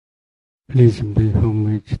Please pay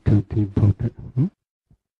homage to the Buddha.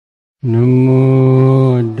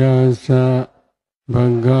 Namo Dasa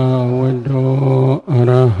Bhagavato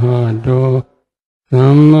Arahato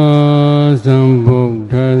Samma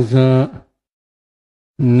Sambuddhassa.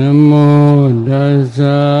 Namo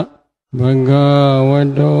Dasa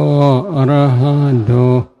Bhagavato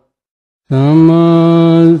Arahato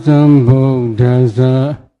Samma Sambuddhassa.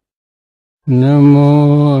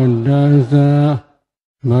 Namo Dasa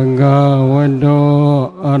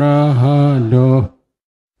Bhagavato Arahato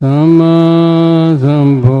Samma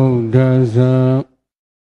Sambuddhassa.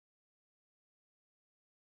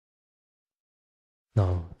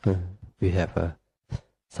 Now we have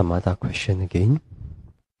some other question again.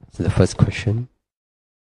 So the first question: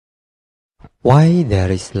 why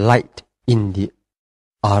there is light in the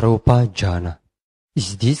arupa jhana?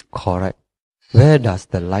 Is this correct? Where does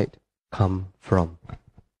the light come from?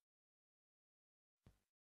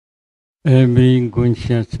 Every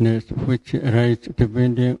consciousness which arises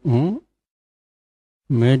depending on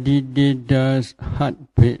meditator's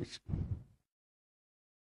heartbeat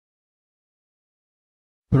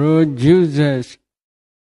produces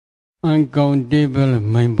uncountable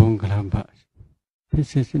mind-bongkalabhas.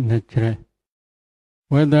 This is natural.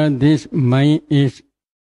 Whether this mind is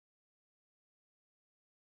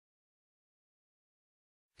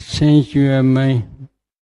sensual mind,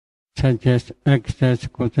 such as excess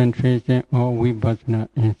concentration or vipassana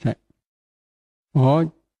insight,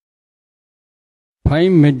 or five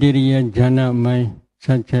material jhana mind,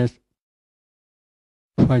 such as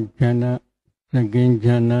first jhana, second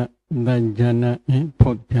jhana, third jhana, and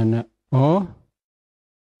fourth jhana, or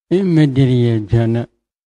immaterial jhana,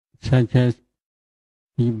 such as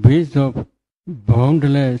the base of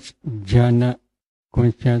boundless jhana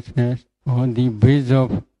consciousness, or the base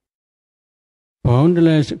of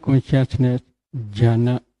boundless consciousness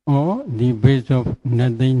jhana, or the base of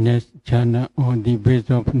nothingness jhana, or the base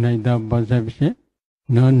of neither perception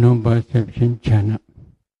nor non-perception jhana.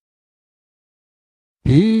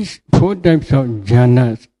 These four types of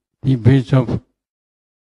jhanas, the base of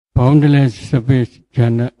boundless space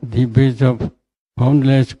jhana, the base of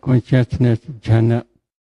boundless consciousness jhana,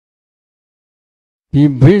 the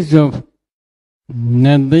base of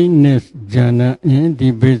nothingness jhana, and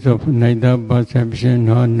the base of neither perception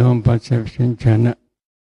nor non-perception jhana.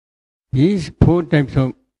 These four types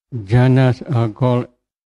of jhanas are called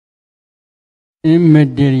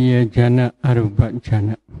immaterial jhana, arupa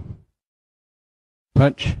jhana.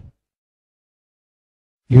 But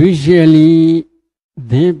usually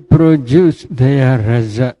they produce their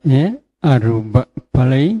rasa in arupa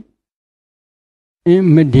plane,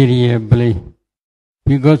 immaterial plane.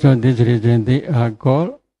 Because of this reason, they are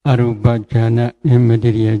called arupa jhana,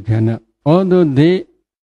 immaterial jhana. Although they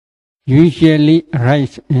usually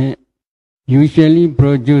rise and usually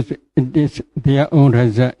produce their own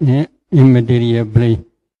rasa in immaterial plane,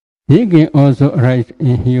 they can also rise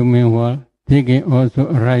in human world. They can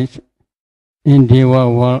also rise in deva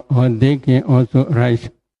world, or they can also rise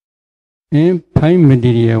in five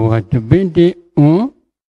material world, depending on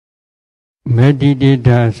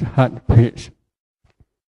meditator's heartbeat.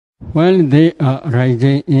 While they are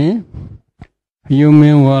rising in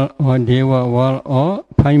human world or deva world or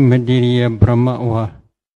five material Brahma world,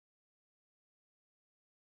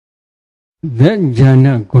 that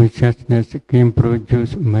jhana consciousness can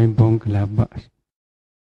produce mind-bongkalabhas.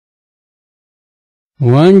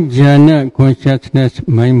 One jhana consciousness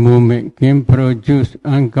mind movement can produce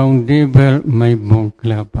uncountable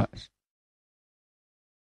mind-bongkalabhas.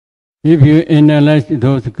 If you analyze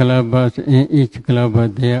those kalabhas, in each kalabha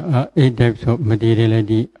there are 8 types of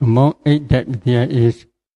materiality. Among 8 types there is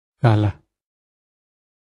kala.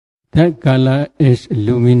 That kala is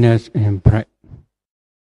luminous and bright.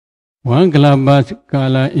 One kalabha's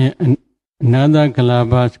kala and another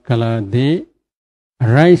kalabha's kala, they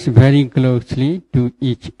rise very closely to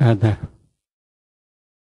each other.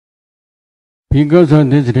 Because of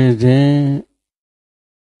this reason,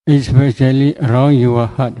 especially around your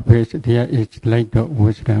heart base, there is light of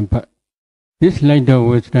wisdom. But this light of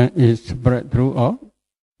wisdom is spread throughout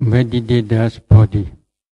meditator's body.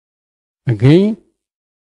 Again,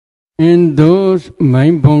 in those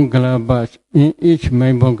mind-bongkalabhas, in each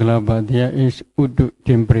mind-bongkalabha, there is uddu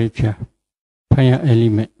temperature, fire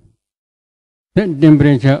element. That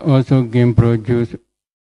temperature also can produce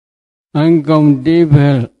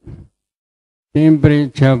uncountable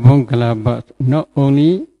temperature bongkalabhas, not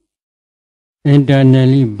only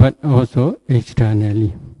internally but also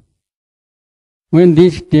externally. When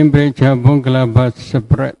this temperature bongkalabhas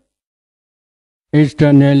spread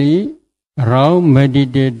externally around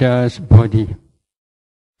meditator's body,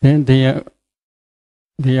 Then there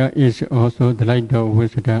is also the light of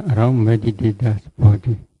wisdom around meditator's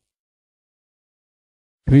body.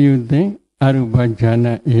 Do you think arupa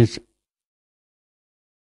jhana is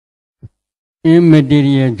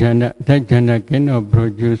immaterial jhana? That jhana cannot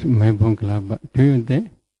produce Maibunkalapa. Do you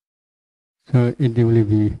think? So it will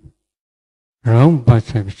be wrong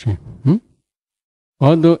perception.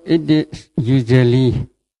 Although it is usually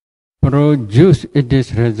produce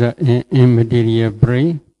its result in immaterial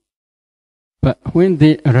brain, but when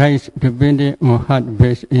they arise depending on heart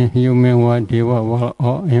base in human world, deva world,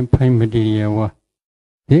 or in fine material world,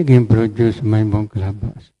 they can produce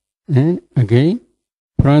Maibunkalabhas. And again,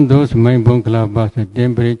 from those Maibunkalabhas, the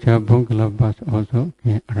temperature Bunkalabhas also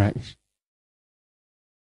can arise.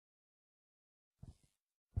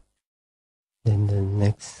 Then the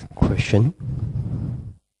next question.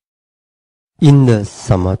 In the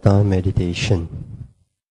samatha meditation,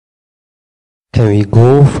 can we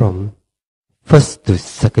go from first to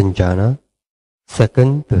second jhana,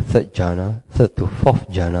 second to third jhana, third to fourth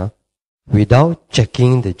jhana, without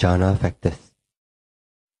checking the jhana factors?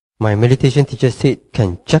 My meditation teacher said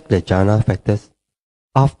can check the jhana factors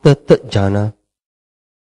after third jhana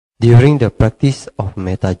during the practice of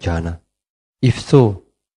metta jhana. If so,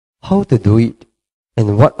 how to do it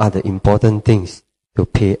and what are the important things to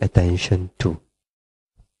pay attention to?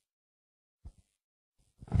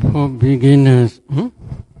 For beginners,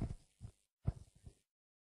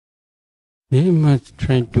 they must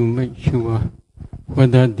try to make sure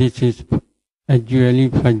whether this is actually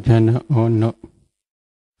first jhana or not,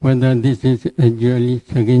 whether this is actually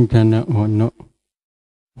second jhana or not,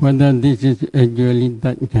 whether this is actually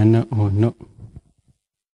third jhana or not.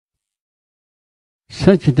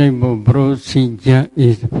 Such type of procedure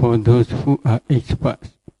is for those who are experts,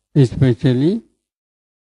 especially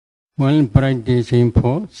when practicing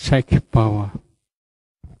for psychic power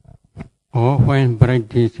or when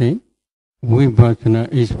practicing vipassana,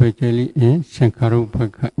 especially in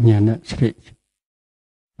Sankarupaka Jnana stage.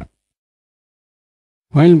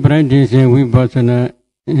 While practicing vipassana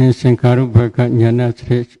in Sankarupaka Jnana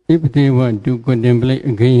stage, if they want to contemplate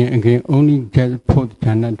again and again only just fourth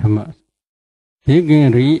jhana dhammas, they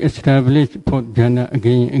can re-establish fourth jhana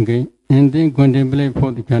again and again, and then contemplate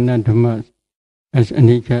fourth jhana dhammas as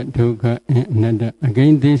anicca, dukkha, and anatta.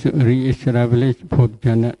 Again, this re-establish fourth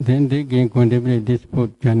jhana, then they can contemplate this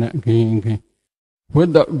fourth jhana again and again,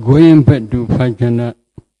 without going back to first jhana,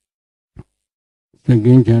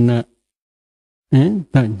 second jhana,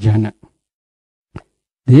 and third jhana.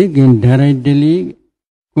 They can directly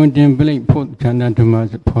contemplate fourth jhana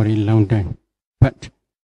dhammas for a long time. But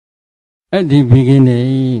at the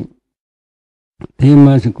beginning, they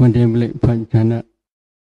must contemplate first jhana.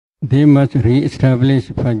 They must re-establish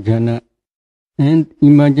first jhana, and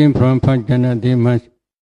imagine from first jhana they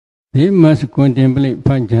must contemplate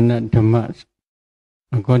first jhana dhammas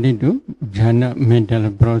according to jhana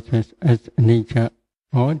mental process as nature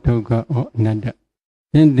or dukkha or anatta.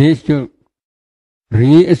 Then they should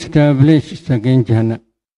re-establish second jhana.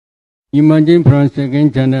 Imagine from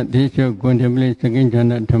second jhana they should contemplate second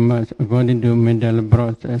jhana dhammas according to mental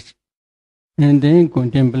process, and then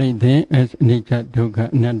contemplate them as nature,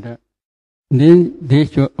 dukkha, anatta. Then they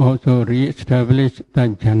should also re-establish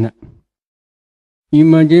third jhana.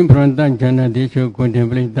 Imagine from third jhana they should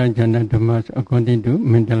contemplate third jhana dhammas according to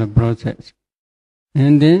mental process,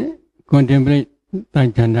 and then contemplate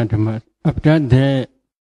third jhana dhammas. After that,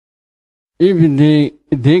 if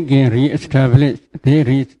they can re-establish,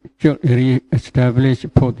 they should re-establish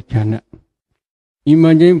fourth jhana.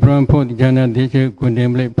 Imagine from fourth jhana they should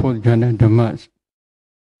contemplate fourth jhana dhammas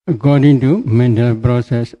according to mental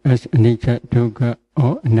process as nature, dukkha,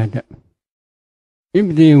 or anatta.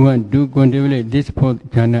 If they want to contemplate this fourth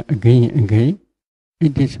jhana again and again,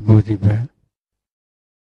 it is possible.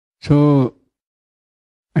 So,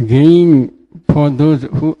 again, for those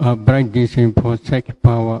who are practicing for psychic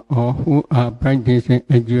power or who are practicing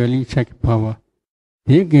actually psychic power,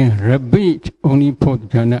 they can repeat only fourth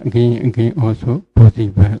jhana again and again also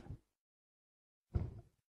possible.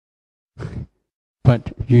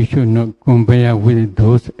 But you should not compare with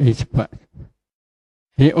those experts.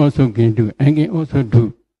 They also can do, and can also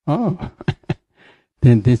do. Oh,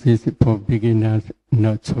 then this is for beginners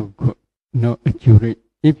not so good, not accurate.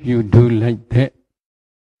 If you do like that,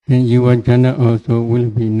 then your jhana also will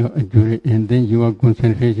be not accurate, and then your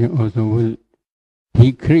concentration also will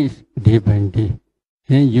decrease day by day.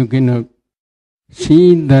 Then you cannot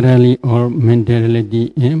see thoroughly or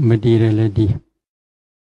mentality and materiality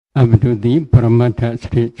up to the Paramatha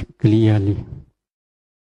stage clearly.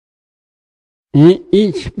 In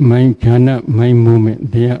each mind jhana, mind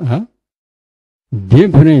movement, there are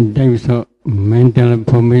different types of mental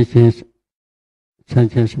formations,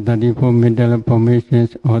 such as 34 mental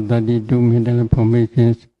formations, or 32 mental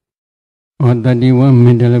formations, or 31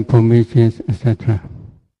 mental formations, etc.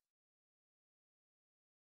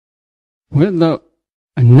 Without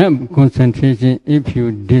enough concentration, if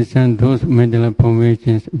you discern those mental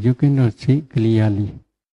formations, you cannot see clearly.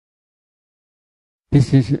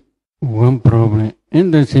 This is one problem.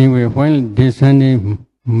 In the same way, while discerning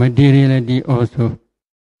materiality also,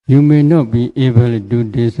 you may not be able to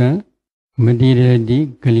discern materiality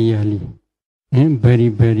clearly and very,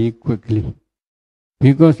 very quickly,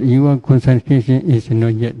 because your concentration is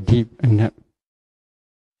not yet deep enough.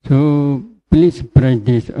 So please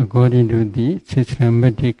practice according to the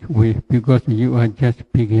systematic way, because you are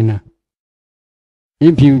just beginner.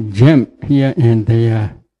 If you jump here and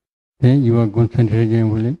there, then your concentration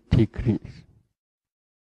will decrease.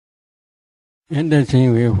 In the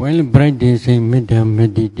same way, while practicing metta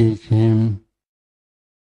meditation,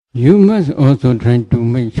 you must also try to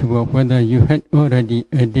make sure whether you had already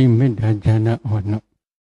attained metta jhana or not.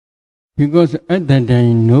 Because at that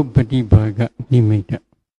time, nobody bhaga nimitta.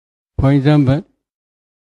 For example,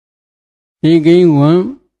 taking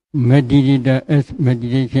one meditator as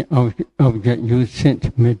meditation object, you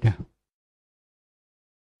set metta.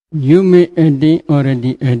 You may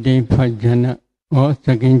already attain first jhana, or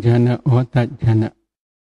second jhana, or third jhana,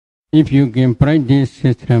 if you can practice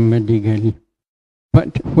systematically.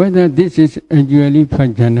 But whether this is actually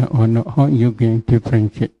first jhana or not, how you can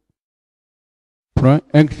differentiate from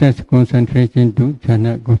excess concentration to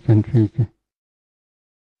jhana concentration.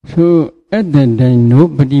 So at that time,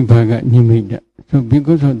 nobody bhaga nimitta. So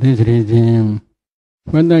because of this reason,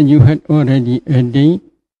 whether you had already attained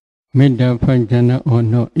metta first jhana or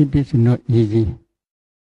not, it is not easy.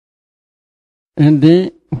 And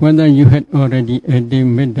then whether you had already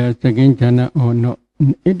attained metta second jhana or not,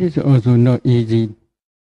 it is also not easy.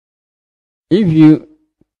 If you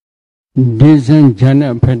discern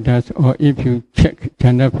jhana bhadas, or if you check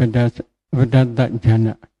jhana bhadas without that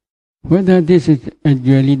jhana, whether this is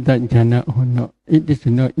actually that jhana or not, it is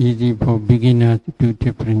not easy for beginners to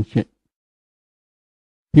differentiate.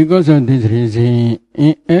 Because of this reason,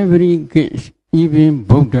 in every case, even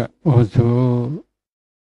Buddha also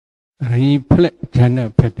reflect jhana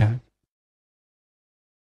bhadas.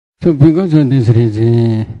 So because of this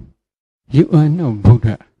reason, you are not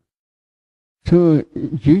Buddha. So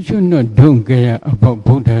you should not don't care about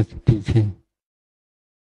Buddha's teaching.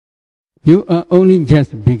 You are only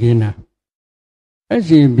just beginner.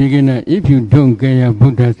 As a beginner, if you don't care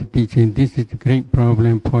Buddha's teaching, this is a great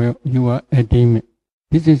problem for your attainment.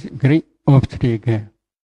 This is a great obstacle.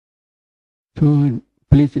 So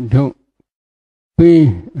please don't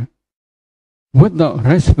be without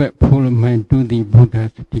respectful mind to the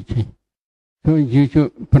Buddha's teaching. So you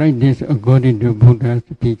should practice according to Buddha's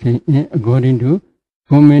teaching and according to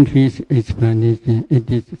commentaries explanation.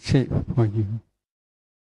 It is safe for you.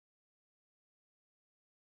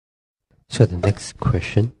 So the next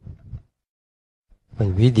question.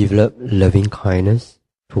 When we develop loving kindness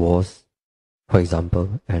towards, for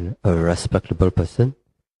example, a respectable person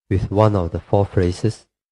with one of the four phrases,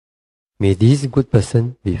 may this good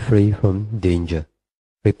person be free from danger.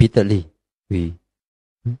 Repeatedly, we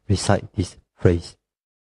recite this phrase.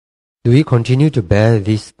 Do we continue to bear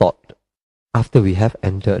this thought after we have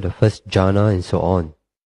entered the first jhana and so on?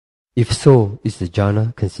 If so, is the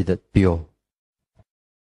jhana considered pure?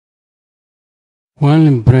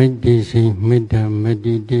 While practicing metta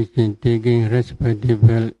meditation, taking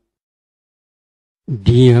respectable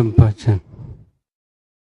dear person,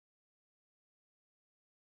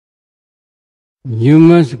 you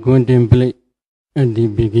must contemplate at the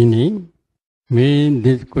beginning, may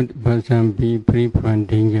this good person be free from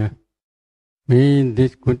danger. May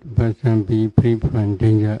this good person be free from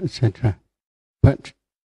danger, etc. But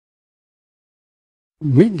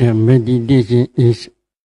metta meditation is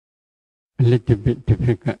a little bit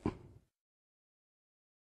difficult.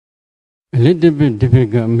 A little bit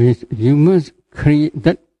difficult means you must create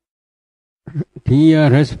that dear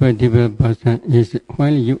respectable person is,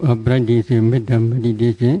 while you are practicing metta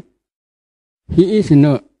meditation, he is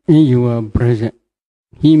not in your presence.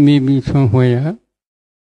 He may be somewhere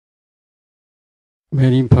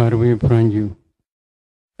very far away from you.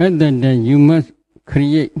 At that time, you must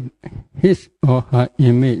create his or her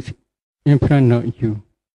image in front of you.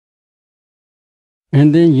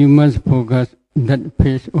 And then you must focus that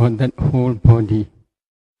face or that whole body,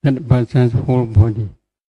 that person's whole body.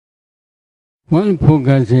 While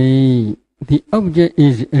focusing, the object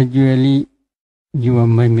is actually your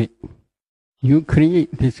mimic. You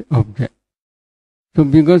create this object. So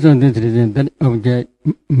because of this reason, that object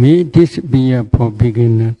may disappear for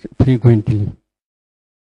beginners frequently.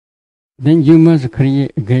 Then you must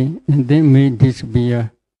create again, and then may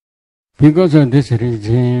disappear. Because of this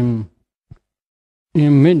reason,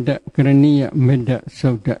 in Medda, Karaniya, Medda,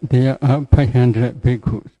 Sutta, there are 500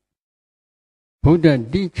 bhikkhus. Buddha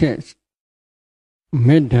teaches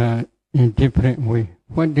Medda in different way.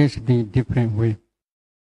 What is the different way?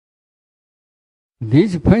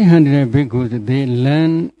 These 500 bhikkhus, they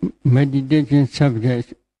learn meditation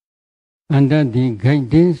subjects under the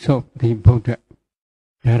guidance of the Buddha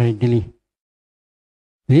directly.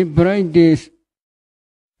 They practice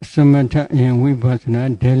samatha and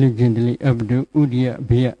vipassana diligently up to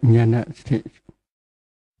Udiyabhaya Jnana stage.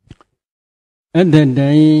 At that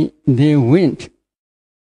time, they went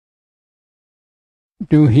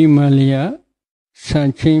to Himalaya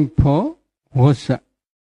searching for Vasa,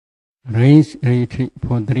 rains retreat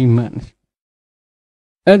for 3 months.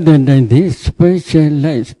 At that time, they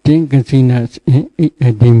specialized 10 kasinas and 8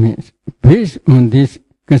 attainments. Based on this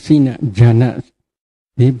kasina jhanas,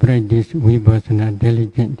 they practice vipassana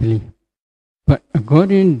diligently. But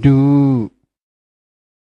according to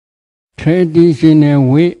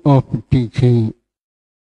traditional way of teaching,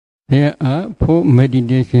 there are 4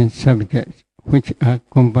 meditation subjects which are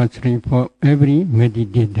compulsory for every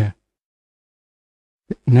meditator.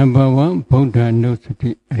 Number 1, Buddha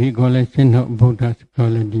Nusati, recollection of Buddha's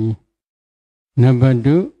quality. Number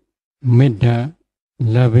 2, Metta,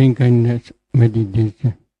 loving kindness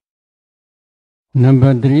meditation.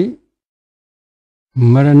 Number 3,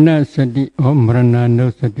 Marana Sati or Marana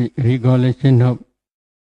Nusati, recollection of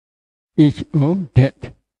each of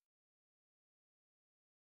death.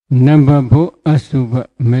 Number 4, Asubha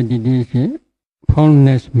meditation,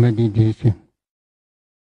 formless meditation.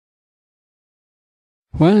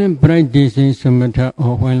 While practicing samatha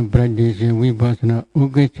or while practicing vipassana,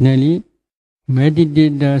 occasionally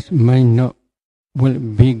meditators mind will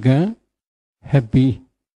become happy.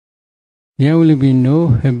 There will be no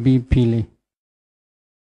happy feeling.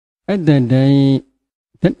 At that time,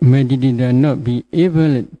 that meditator not be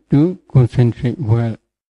able to concentrate well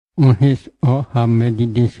on his or her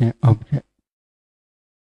meditation object.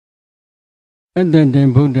 At that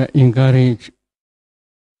time, Buddha encouraged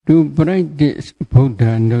to practice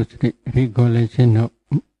Buddha Nusati, recollection of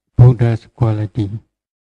Buddha's quality.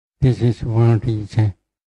 This is one reason.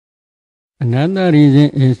 Another reason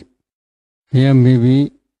is there may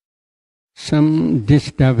be some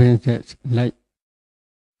disturbances, like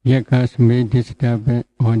yakas may disturb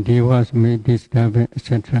or devas may disturb,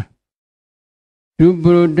 etc. To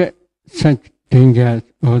protect such dangers,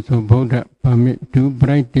 also Buddha permit to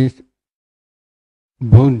practice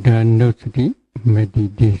Buddha Nusati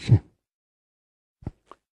meditation.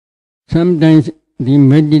 Sometimes the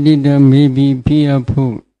meditator may be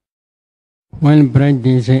fearful while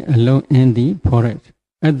practicing alone in the forest.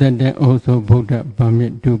 At that time also Buddha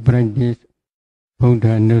permit to practice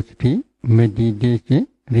Buddha Nusati meditation,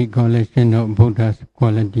 recollection of Buddha's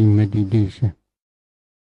quality meditation.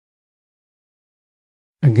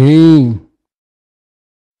 Again,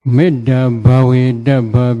 Medda Bhave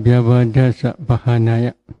Dabba Vyavadasa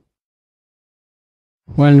Bahanaya.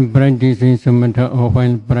 While practicing samatha or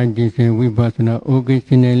while practicing vipassana,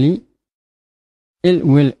 occasionally ill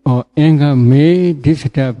will or anger may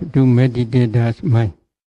disturb to meditator's mind.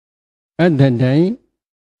 At that time,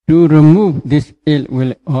 to remove this ill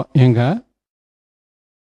will or anger,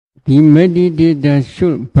 the meditator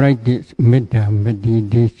should practice metta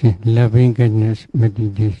meditation, loving kindness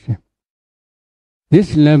meditation.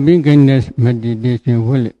 This loving kindness meditation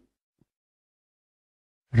will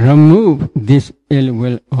remove this ill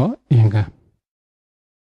will or anger.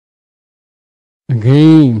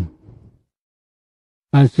 Again,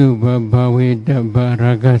 Asubha Bhave Dabba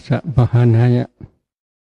Ragasa Bahanaya.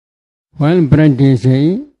 While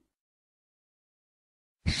practicing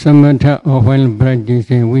samatha or while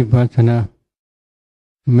practicing vipassana,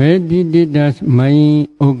 meditators may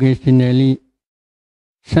occasionally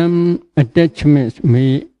some attachments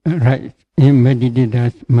may arise in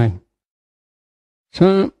meditator's mind.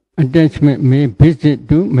 Some attachment may visit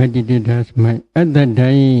to meditator's mind. At that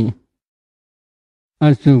time,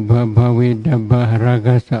 Asubha Bhave Dabba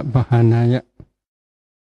Ragasa Bahanaya.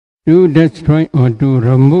 To destroy or to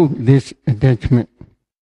remove this attachment,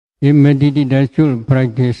 a meditator should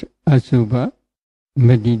practice Asubha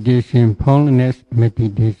meditation, formless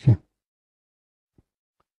meditation.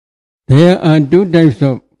 There are 2 types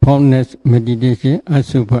of formless meditation,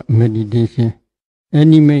 Asubha meditation,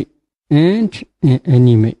 animate and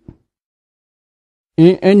inanimate.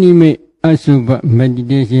 Inanimate Asubha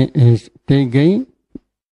meditation is taking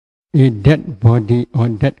a dead body or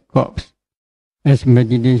dead corpse as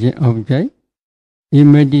meditation object, a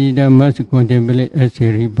meditator must contemplate as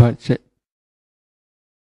a rebirth set.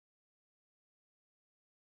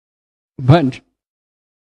 But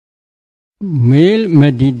male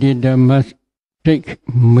meditator must take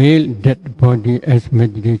male dead body as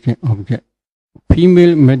meditation object.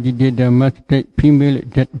 Female meditator must take female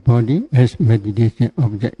dead body as meditation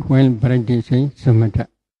object when practicing samatha.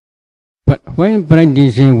 But when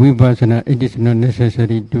practicing vipassana, it is not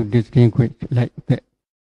necessary to distinguish like that.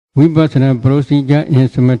 Vipassana procedure and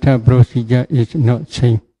samatha procedure is not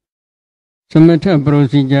same. Samatha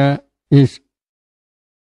procedure is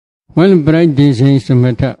when practicing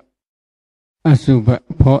samatha asubha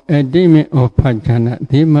for attainment of bhajana,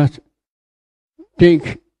 they must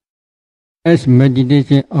take as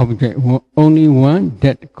meditation object only one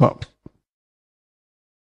dead corpse.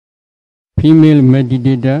 Female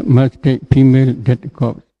meditator must take female dead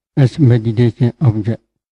corpse as meditation object.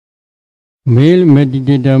 Male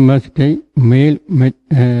meditator must take male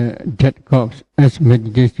dead corpse as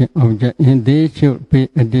meditation object, and they should pay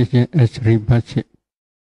attention as rebirth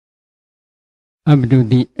up to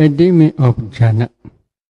the attainment of jhana.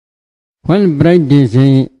 When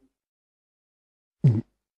practicing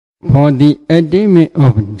for the attainment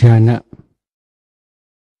of jhana,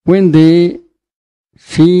 when they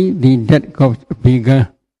see the dead corpse began,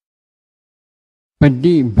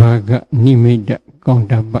 pati bhaga nimitta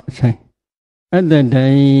counteract sign. At that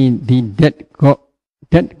time, the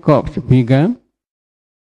dead corpse began,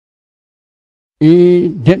 a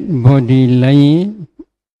dead body lying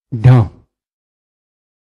down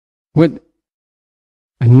with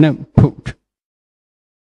a nut food,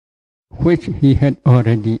 which he had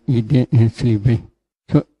already eaten and sleeping.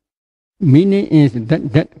 So, meaning is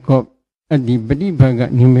that dead corpse at the Bodhibhaga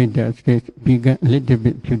Nimitta stage began a little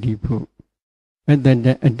bit beautiful. At that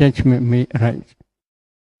the attachment may arise.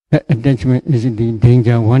 That attachment is the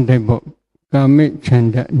danger, one type of karmic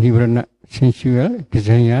chanda nivarana, sensual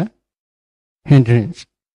desire, hindrance.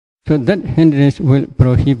 So that hindrance will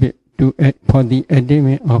prohibit for the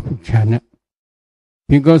attainment of jhana.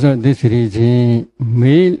 Because of this reason,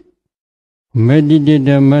 male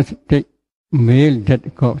meditator must take male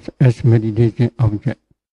dead corpse as meditation object.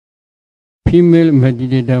 Female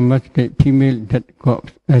meditator must take female dead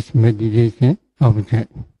corpse as meditation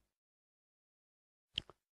object.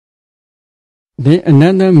 Then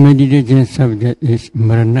another meditation subject is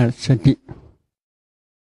marana sati.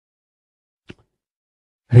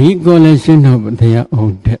 Recollection of their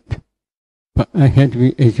own death. But I had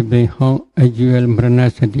to explain how actual marana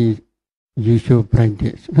sati you should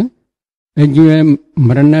practice. Actual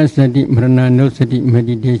marana sati, marana no sati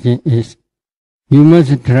meditation is you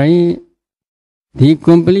must try the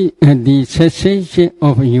complete the cessation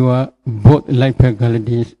of your both life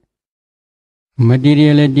faculties,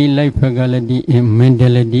 materiality life faculty and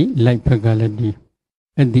mentality life faculty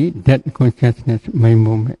at the dead consciousness mind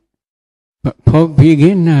moment. But for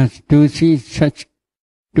beginners to see such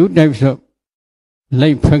two types of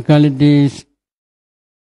life faculties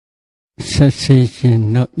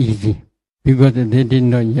cessation not easy, because they did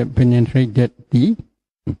not yet penetrate that the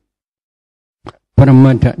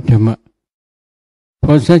Paramattha Dhamma.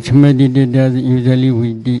 For such meditators, usually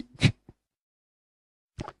we teach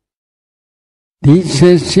the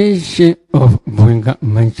cessation of Bhuanga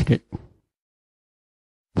mind state,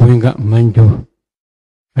 Bhuanga mind.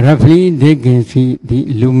 Roughly, they can see the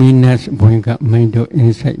luminous Bhuanga mind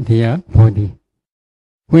inside their body.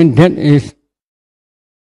 When that is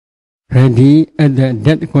ready, at the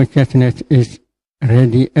that consciousness is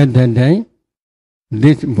ready at that time,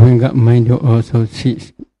 this Bhuanga mind also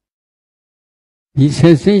ceases. The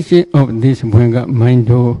cessation of this Bhuanga mind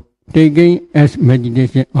taken as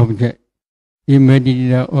meditation object, a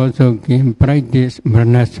meditator also can practice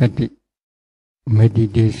maranasati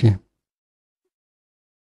meditation.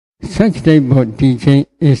 Such type of teaching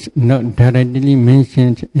is not directly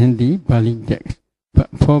mentioned in the Pali text, but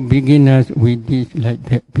for beginners we teach like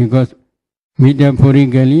that, because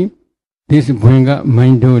metaphorically this Bhuanga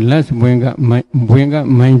mind, last Bhuanga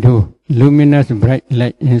mind, luminous bright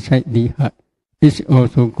light inside the heart, is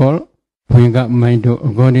also called Bhuanga mind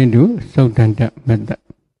according to Bhaddanta method.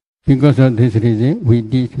 Because of this reason, we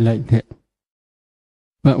teach like that.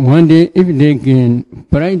 But one day, if they can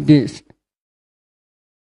practice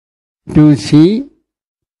to see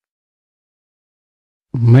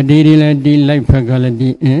materiality life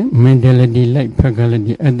faculty and mentality life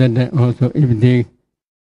faculty, at that time also, if they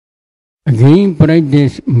again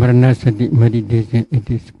practice maranasati meditation, it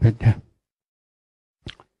is better.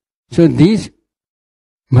 So this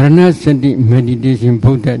maranasati meditation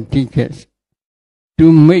Buddha teaches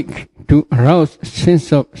to arouse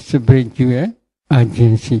sense of spiritual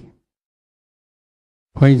urgency.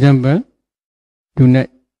 For example, tonight,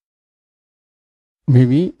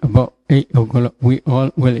 maybe about 8 o'clock, we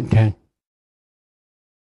all will attend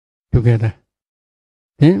together.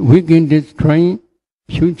 Then we can destroy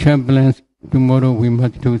future plans. Tomorrow we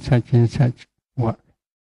must do such and such work.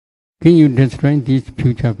 Can you destroy these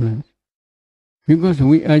future plans? Because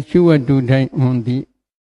we are sure to die on the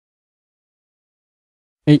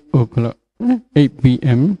 8 o'clock, 8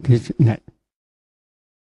 p.m. this night.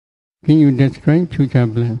 Can you destroy future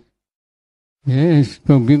plans? Yes,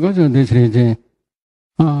 so because of this reason,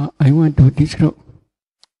 I want to disrobe.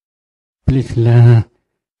 Please learn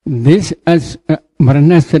this as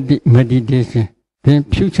Maranasati meditation. Then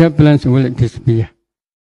future plans will disappear.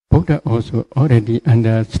 Buddha also already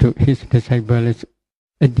understood his disciples'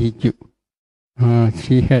 attitude.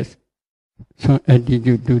 She has some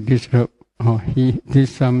attitude to disrobe.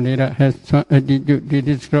 This Samnera has some attitude to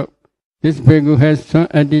disrobe. This Bhikkhu has some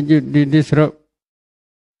attitude to disrobe.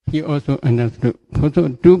 He also understood. So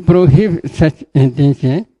to prohibit such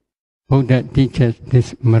intention, Buddha teaches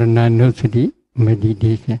this Maranasati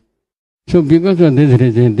meditation. So because of this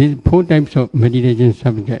reason, these 4 types of meditation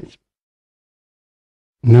subjects.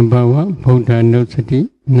 Number 1, Buddha Nusati.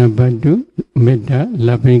 Number 2, Metta,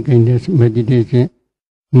 loving kindness meditation.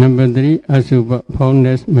 Number 3, Asubha,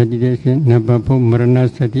 foulness meditation. Number 4,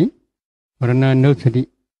 Maranasati, Maranasati,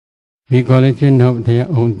 recollection of their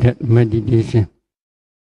own death meditation.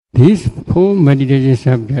 These 4 meditation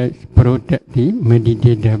subjects protect the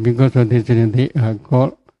meditator. Because of this reason, they are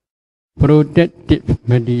called protective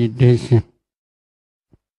meditation.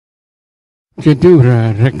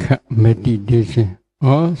 Chatura Rakha meditation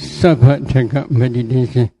or Sabhataka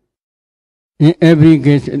meditation. In every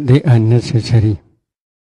case, they are necessary.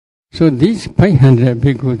 So these 500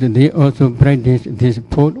 bhikkhus, they also practice these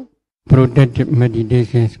 4 protective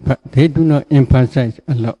meditations, but they do not emphasize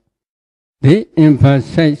a lot. They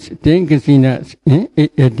emphasize 10 kasinas in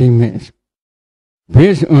 8 attainments.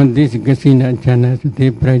 Based on these kasina jhanas, they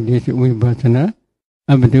practice vipassana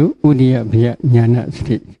up to Udiyabhya Jnana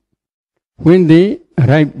stage. When they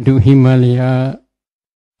arrived to Himalaya,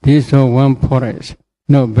 they saw one forest,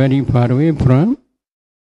 not very far away from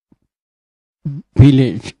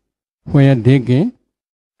village, where they can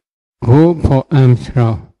go for alms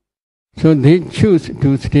round. So they choose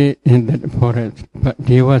to stay in that forest, but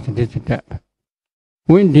they was disturbed.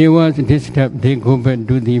 When they was disturbed, they go back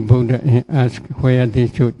to the Buddha and ask where they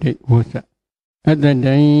should take water. At that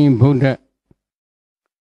time, Buddha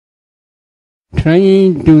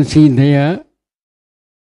trying to see their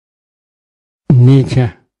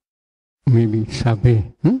nature, maybe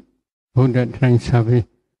survey. Buddha trying survey.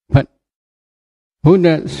 But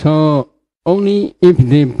Buddha saw only if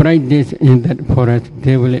they practice in that forest,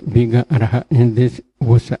 they will become arhat in this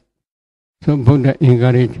water. So Buddha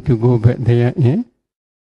encouraged to go back there and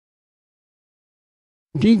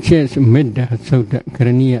teaches Medha Sutta,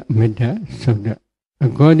 Graniya Medha Sutta.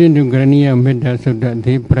 According to Graniya Medha Sutta,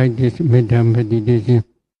 they practice Medha meditation.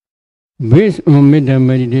 Based on Medha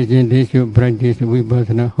meditation, they should practice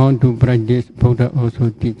vipassana. How to practice, Buddha also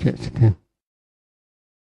teaches them.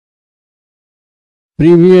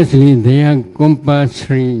 Previously, their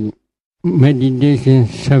compulsory meditation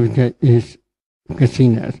subject is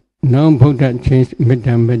kasinas. Now Buddha changed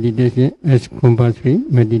Medha meditation as compulsory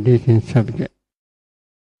meditation subject.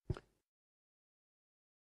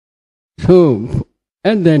 So,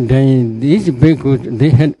 at that time, these bhikkhus, they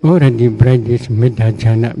had already practiced Medha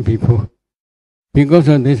jhana before. Because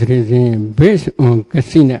of this reason, based on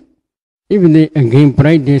kasina, if they again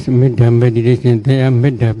practice Medha meditation, their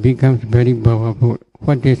Medha becomes very powerful.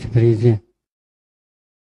 What is the reason?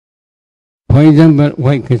 For example,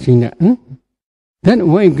 white kasina. That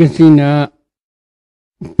white kasina,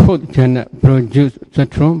 4th jhana, produce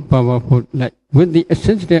strong, powerful light. With the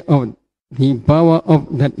assistance of the power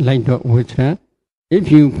of that light of Vajra, if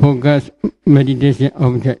you focus meditation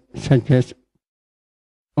objects such as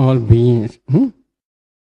all beings,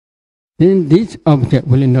 then this object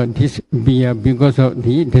will not disappear because of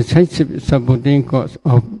the decisive supporting cause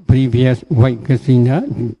of previous white kasina,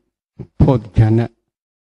 4th jhana.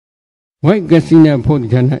 White kasina, 4th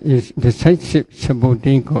jhana is decisive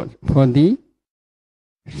supporting cause for the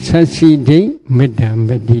succeeding Medha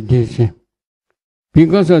meditation.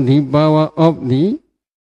 Because of the power of the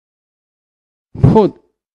 4th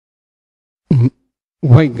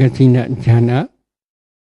white kasina jhana,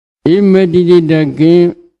 a meditator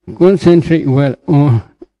can concentrate well on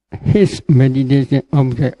his meditation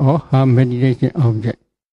object or her meditation object.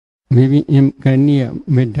 Maybe in Graniya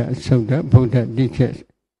Medha Sutta, Buddha teaches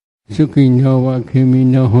Sukhino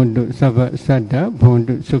Kimino Hondo Sava Sada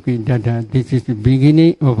Bondo Sukhi Dada. This is the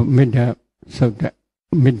beginning of Metta Sutta,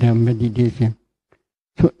 Metta meditation.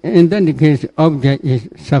 So in that case, object is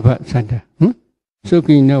Sava Sada.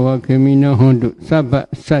 Sukhino Kimino Hondo Sava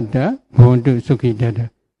Sada Bondo Sukhi Dada.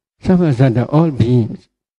 Sava Sada, all beings.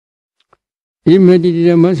 If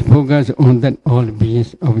meditator must focus on that all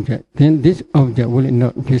beings object, then this object will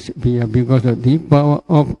not disappear because of the power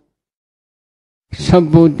of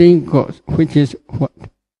supporting cause, which is what?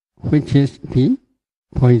 Which is the,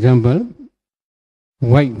 for example,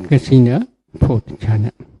 white kasina, fourth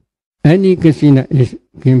jhana. Any kasina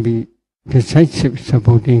can be decisive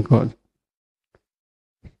supporting cause.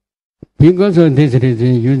 Because of this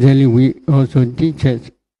reason, usually we also teach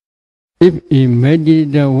us, if a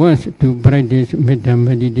meditator wants to practice metta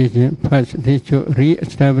meditation, first they should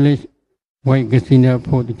re-establish white kasina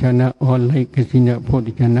fourth jhana or light kasina fourth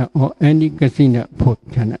jhana or any kasina fourth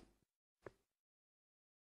jhana.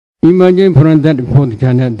 Imagine from that fourth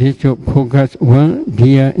jhana, they should focus one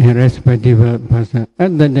dear and respectable person.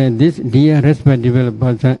 At that time, this dear respectable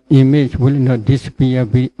person image will not disappear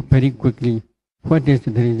very quickly. What is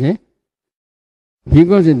the reason?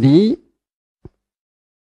 Because the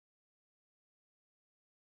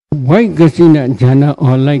white kasina jhana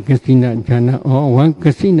or light kasina jhana or one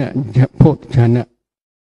kasina fourth jhana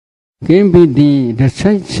can be the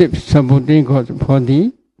decisive supporting cause for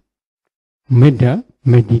the metta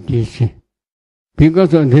meditation.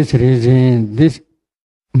 Because of this reason, this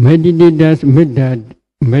meditator's metta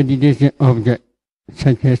meditation object,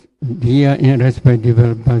 such as dear and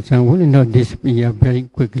respectable person, will not disappear very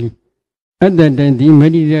quickly. At that time, the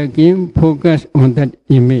meditator can focus on that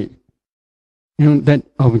image, on that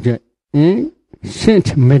object, and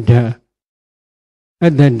sent metta.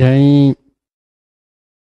 At that time,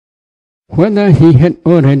 whether he had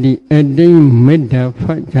already attained metta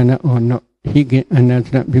first jhana or not, he can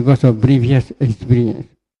understand because of previous experience.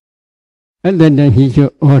 At that time, he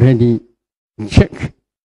should already check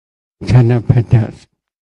jhana padas.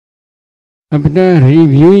 After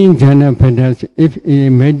reviewing jhana padas, if a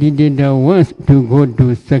meditator wants to go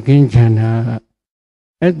to second jhana,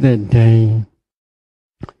 at that time,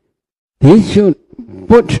 they should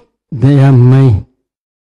put their mind,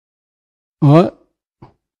 or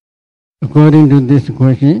according to this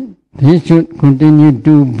question, they should continue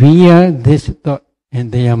to bear this thought in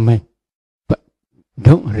their mind, but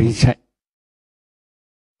don't recite.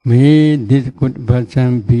 May this good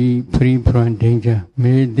person be free from danger.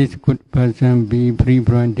 May this good person be free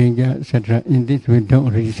from danger, etc. In this way,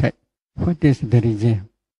 don't recite. What is the reason?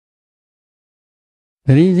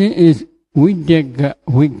 The reason is Vidyaga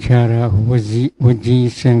Vichara Vaji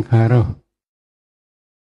Sankhara.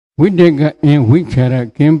 Vidyaga and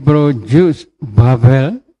Vichara can produce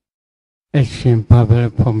Babel action, Babel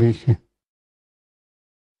formation.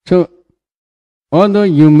 So, although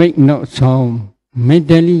you make no sound,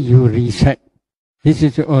 mentally you recite. This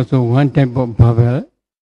is also one type of Babel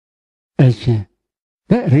action.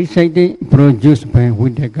 That reciting produced by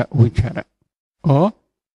Vidyaga Vichara, or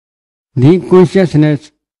the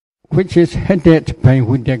consciousness which is headed by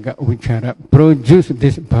Vidyaga Vichara produce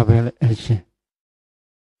this Babel action.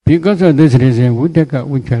 Because of this reason, Vidyaga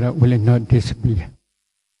Vichara will not disappear.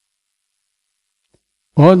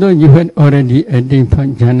 Although you had already attained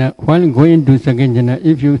first jhana, while going to second jhana,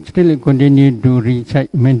 if you still continue to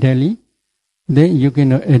recite mentally, then you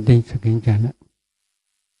cannot attain second jhana.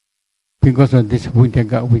 Because of this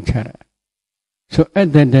Vidyaga Vichara. So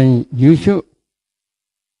at that time, you should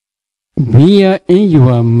bear in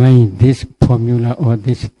your mind this formula or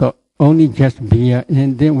this thought. Only just bear,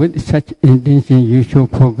 and then with such intention, you should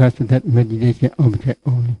focus that meditation object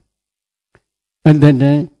only. At that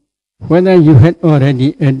time, whether you had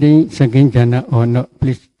already attained second jhana or not,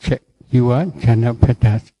 please check your jhana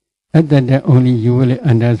padas. At that time only you will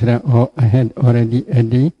understand, or I had already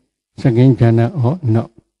attained second jhana or not.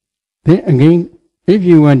 Then again, if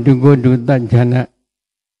you want to go to that jhana,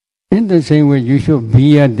 in the same way you should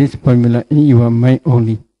bear this formula in your mind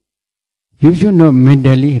only. You should not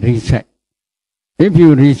mentally recite. If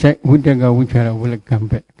you recite, Vidyaga Vichara will come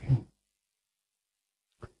back.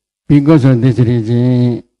 Because of this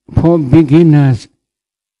reason, for beginners,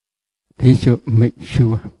 they should make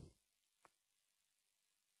sure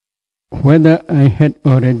whether I had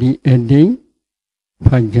already attained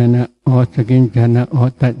first jhana or second jhana or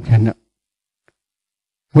third jhana.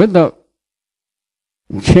 Without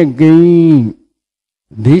checking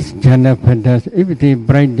these jhana padas, if they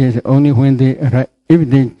practice only when they arrive, if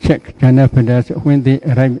they check jhana padas when they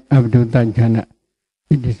arrive up to that jhana,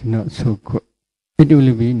 it is not so good. It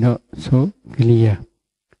will be not so clear.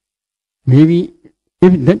 Maybe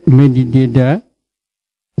If that meditator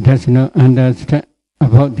does not understand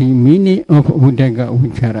about the meaning of Uddaka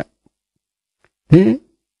Vichara, then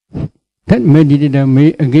that meditator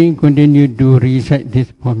may again continue to recite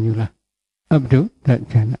this formula up to that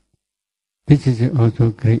jhana. This is also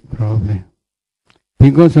a great problem.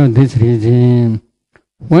 Because of this reason,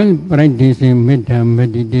 while practicing metta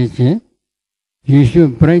meditation, you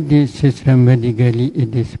should practice systematically,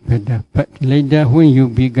 it is better. But later when you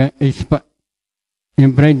become expert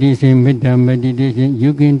in practicing metta meditation,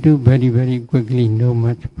 you can do very, very quickly, no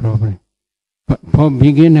much problem. But for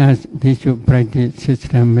beginners, they should practice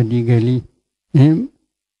systematically and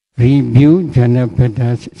review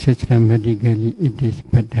jhanapadas systematically, it is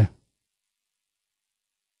better.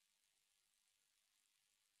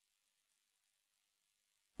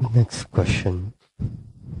 Next question.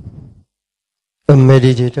 A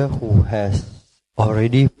meditator who has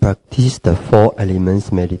already practiced the 4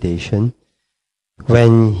 elements meditation,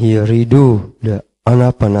 when he redo the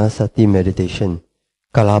Anapanasati meditation,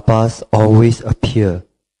 kalapas always appear.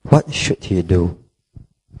 What should he do?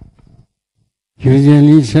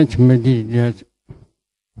 Usually such meditators,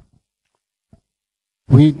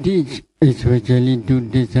 we teach especially to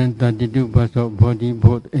discern 32 parts of body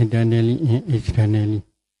both internally and externally.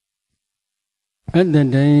 At the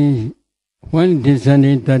time, when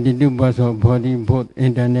discerning 32 parts of body both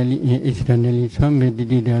internally and externally, some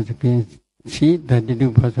meditators can see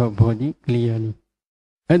 32 parts of body clearly.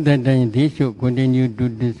 At that time, they should continue to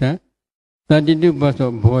discern 32 parts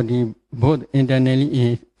of body both internally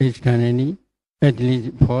and externally at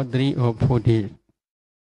least for 3 or 4 days.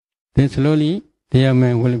 Then slowly their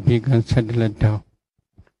mind will become settled down.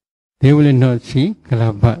 They will not see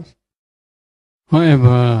kalapas.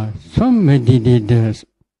 However, some meditators,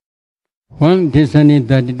 when discerning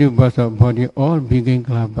 32 parts of body, all begin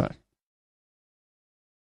kalapas.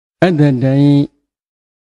 At that time,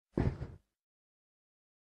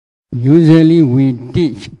 usually we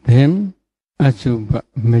teach them Asubha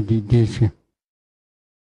meditation,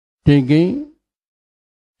 taking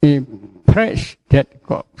a fresh dead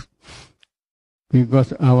corpse,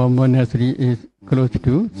 because our monastery is close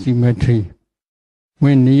to cemetery.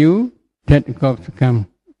 When new dead corpse come,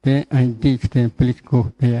 then I teach them, please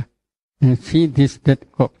go there and see this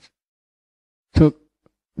dead corpse. So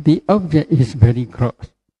the object is very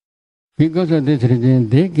close. Because of this reason,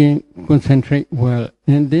 they can concentrate well,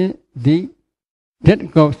 and then the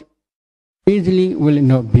dead corpse easily will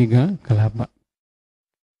not become kalapa.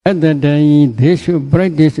 At that time, they should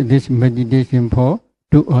practice this meditation for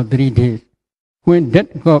 2 or 3 days. When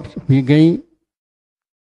dead corpse became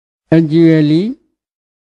actually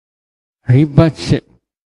repulsive,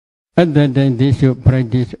 at that time they should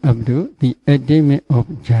practice up to the attainment of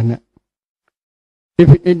jhana. If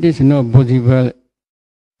it is not possible,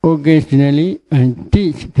 occasionally I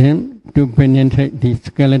teach them to penetrate the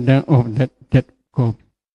skeleton of that dead corpse.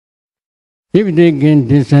 If they can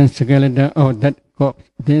discern skeleton of that corpse,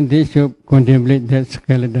 then they should contemplate that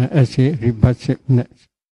skeleton as a repulsiveness,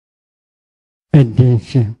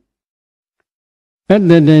 attention. At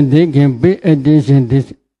that time they can pay attention to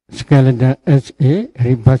this skeleton as a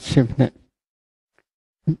repulsiveness.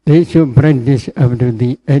 They should practice up to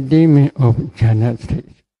the attainment of jhana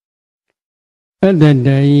stage. At that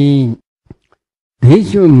time, they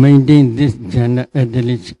should maintain this jhana at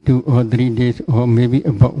least 2 or 3 days or maybe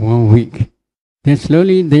about 1 week. Then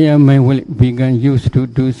slowly their mind will become used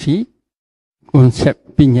to see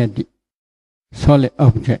concept piñati, solid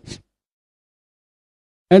objects.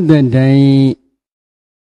 At that time,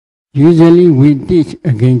 usually we teach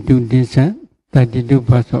again to discern 32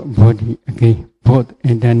 parts of body again, both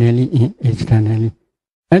internally and externally.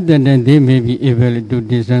 At that time, they may be able to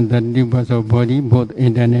discern 32 parts of body, both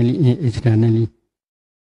internally and externally.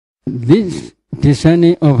 This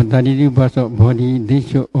discerning of 32 parts of body, they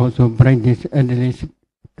should also practice at least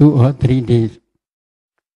 2 or 3 days.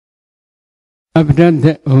 After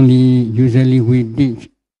that only, usually we teach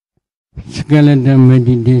skeleton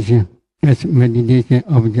meditation as meditation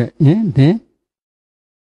object, and then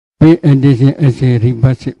pay attention as a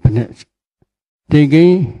repulsiveness,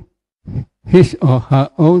 taking his or her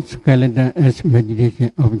own skeleton as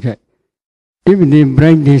meditation object. If they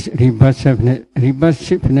practice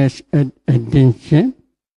repulsiveness at attention,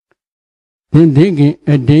 then they can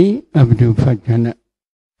attain up to jhana.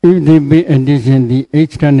 If they pay attention the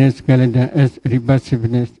external skeleton as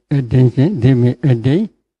repulsiveness attention, they may attain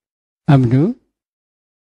up to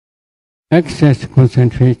access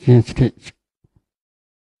concentration stage.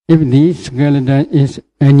 If the skeleton is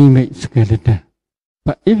animate skeleton,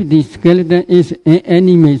 but if the skeleton is an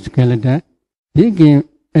animate skeleton, they can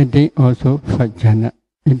attain also jhana.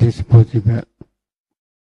 It is possible.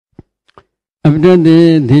 After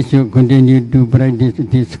that, they should continue to practice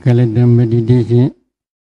this skeleton meditation.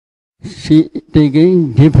 See,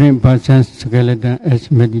 taking different persons' skeleton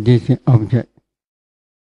as meditation object.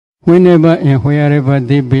 Whenever and wherever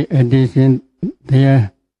they pay attention, they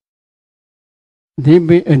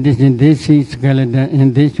pay attention, they see skeleton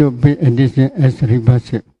and they should pay attention as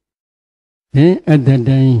reversible. Then at that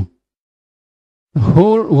time, the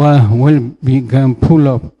whole world will become full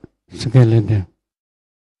of skeleton.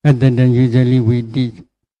 At that time, usually we teach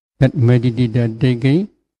that meditation taking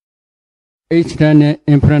each time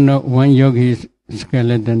in front of one yogi's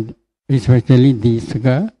skeleton, especially the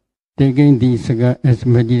saka, taking the saka as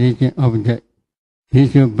meditation object. They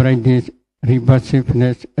should practice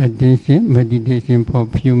reversiveness attention meditation for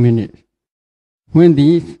a few minutes. When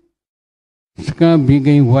these saka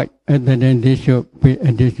became white, at that time they should pay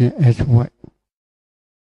attention as white.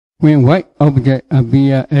 When white object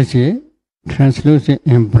appear as a translucent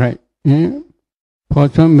and bright, for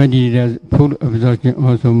some meditators, full absorption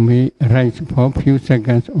also may arise for a few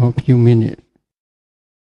seconds or few minutes.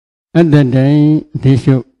 At that time, they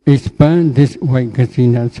should expand this white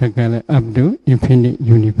Acinna sakala up to infinite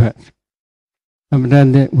universe. After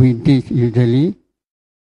that, we teach usually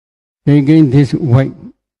taking this white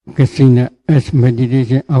Acinna as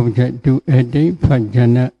meditation object to attain first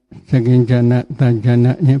jhana, second jhana, third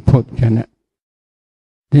jhana, and fourth jhana.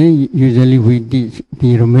 Then usually we teach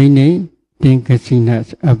the remaining 10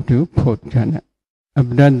 Acinnas up to fourth jhana.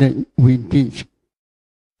 After that, we teach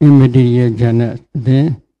immaterial jhanas.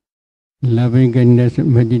 Then loving kindness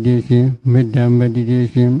meditation, metta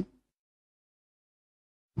meditation,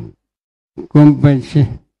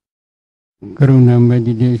 compassion, karuna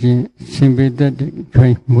meditation, sympathetic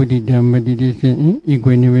joy, mudita meditation,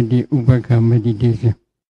 equanimity, upaka meditation.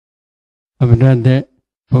 After that,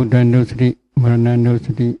 Buddha Nusri, Marana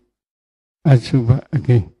Nusri, Asubha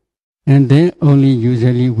again. And then only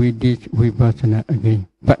usually we teach Vipassana again.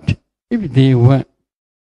 But if they want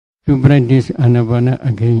to practice Anapana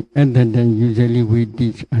again, at that time usually we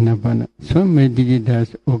teach Anapana. Some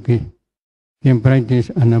meditators, okay, can practice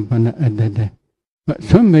Anapana at that time. But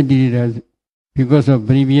some meditators, because of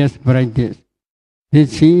previous practice, they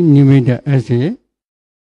see Nimitta as a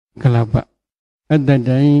kalapa. At that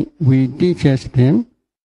time, we teach them,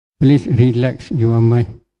 please relax your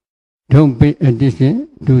mind. Don't pay attention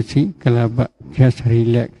to see kalapa, just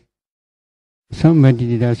relax. Some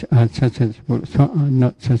meditators are successful, some are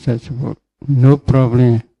not successful. No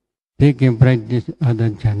problem. They can practice other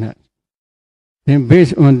jhanas. Then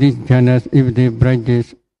based on these jhanas, if they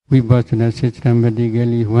practice Vipassana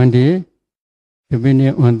systematically, one day,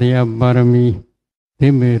 depending on their parami,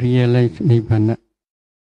 they may realize Nibbana.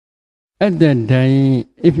 At that time,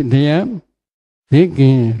 if they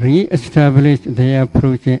can re-establish their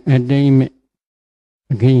approach and attainment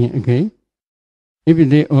again. If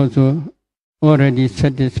they also already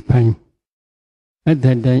satisfied, at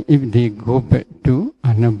that time, if they go back to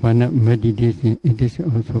Anapana meditation, it is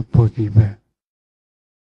also possible.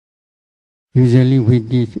 Usually we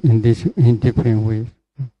teach in different ways.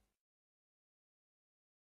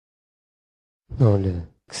 Now the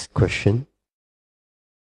next question.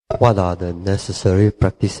 What are the necessary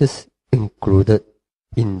practices included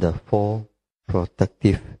in the 4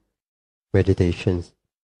 protective meditations?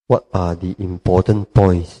 What are the important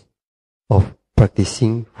points of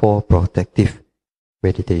practicing 4 protective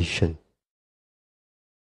meditation?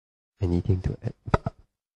 Anything to add?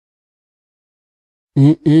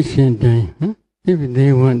 In ancient time, if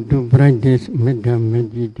they want to practice metta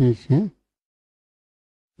meditation,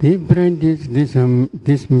 they practice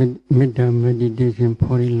this metta meditation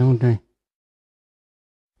for a long time.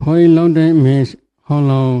 For a long time means how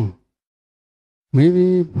long?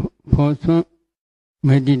 Maybe for some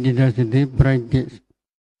meditators they practice,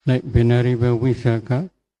 like Venerable Visakha,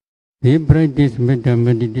 they practice metta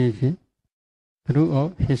meditation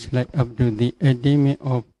throughout his life up to the attainment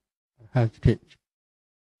of her stage.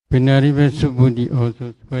 Venerable Subhuti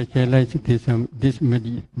also specialized this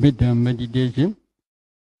metta meditation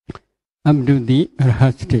up to the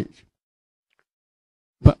arhat stage.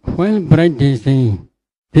 But while practicing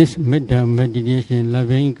this metta meditation,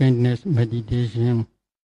 loving kindness meditation,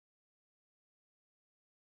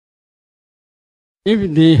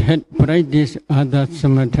 if they had practiced other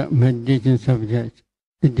samatha meditation subjects,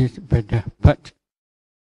 it is better. But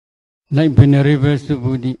like Venerable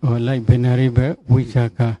Subhuti or like Venerable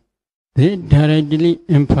Visakha, they directly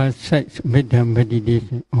emphasize metta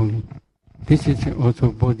meditation only. This is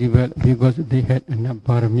also possible because they had enough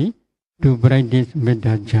parami to practice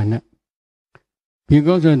metta jhana.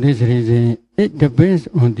 Because of this reason, it depends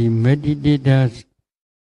on the meditator's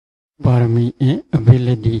parami and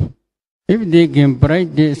ability. If they can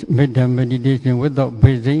practice metta meditation without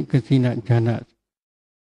basic kasina jhanas,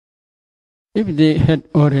 if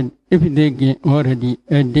they can already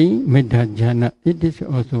attain metta jhana, it is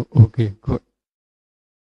also okay, good.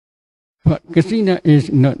 But kasina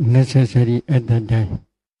is not necessary at that time.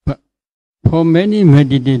 But for many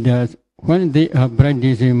meditators, when they are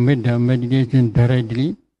practicing metta meditation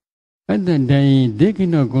directly, at that time they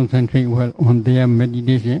cannot concentrate well on their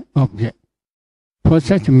meditation object. For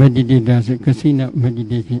such meditators, kasina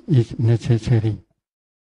meditation is necessary.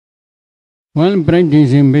 While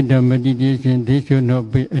practicing metta meditation, they should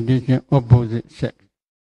not pay attention opposite sex.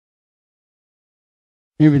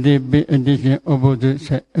 If they pay attention opposite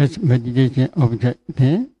sex as meditation object,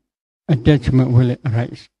 then attachment will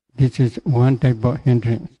arise. This is one type of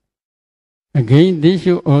hindrance. Again, they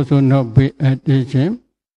should also not pay attention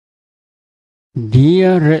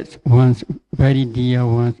dearest ones, very dear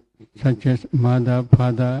ones, such as mother,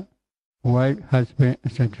 father, wife, husband,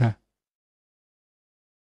 etc.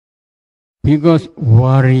 Because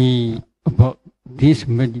worry about this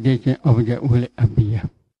meditation object will appear.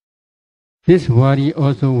 This worry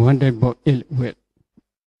also one type of ill will.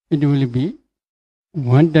 It will be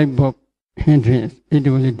one type of hindrance. It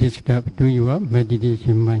will disturb to your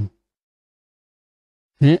meditation mind.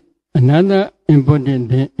 Then another important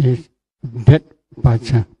thing is dead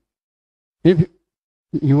person. If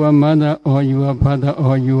your mother or your father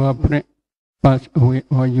or your friend pass away,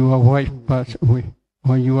 or your wife pass away,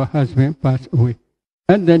 or your husband pass away,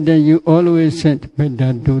 at that time you always send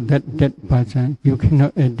metta to that dead person, you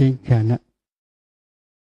cannot attain jhana.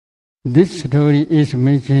 This story is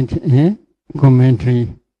mentioned in commentary.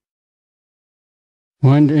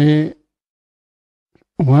 One day,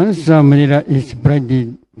 one Samanera is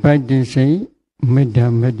practicing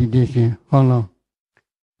metta meditation. How long?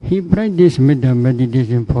 He practiced metta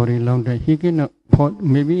meditation for a long time. He cannot, for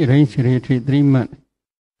maybe range retreat 3 months.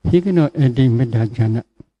 He cannot attain metta jhana.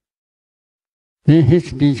 Then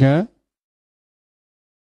his teacher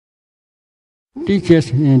teaches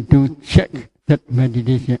him to check that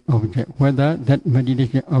meditation object, whether that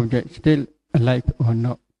meditation object is still alive or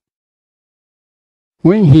not.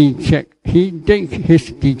 When he checked, he takes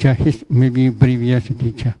his teacher, his maybe previous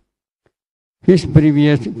teacher. His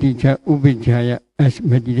previous teacher, Ubijaya, as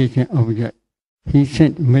meditation object. He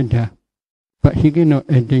sent metta, but he cannot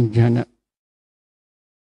attain jhana.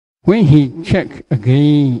 When he checked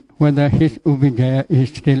again whether his Ubijaya is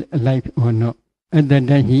still alive or not, at that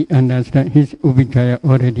time he understands his Ubijaya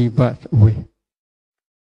already passed away.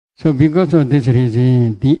 So because of this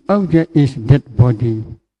reason, the object is dead body.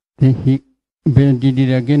 Then he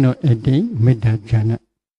cannot attain metta jhana.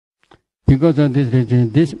 Because of this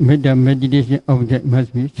reason, this metta meditation object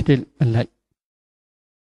must be still alive.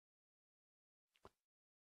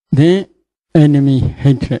 The enemy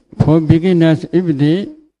hatred. For beginners, if they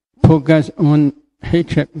focus on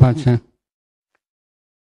hatred person,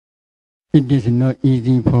 it is not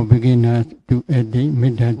easy for beginners to attain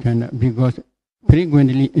metta jhana, because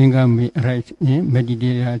frequently anger may arise in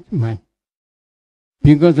meditator's mind.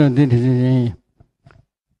 Because of this reason,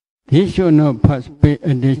 he should not first pay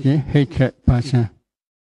attention hatred person.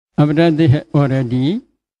 After they have already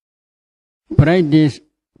practiced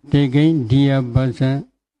taking dear person,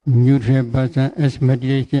 neutral person as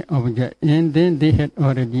meditation object, and then they had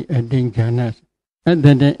already attained jhanas. At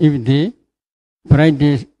that time, if they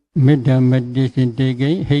practice metta meditation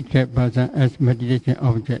taking hatred person as meditation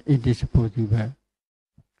object, it is possible.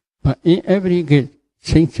 But in every case,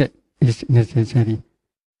 same sex is necessary.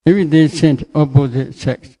 If they send opposite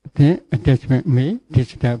sex, then attachment may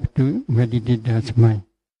disturb to meditator's mind.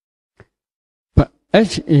 But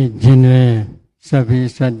as a general, Sabhi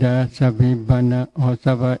Sada, Sabhi Bana, or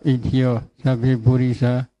Sabha Ityo, Sabhi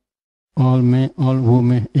Burisa, all men, all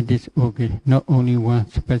women, it is okay, not only one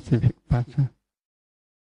specific person.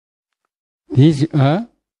 These are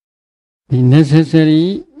the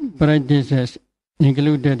necessary practices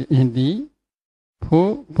included in the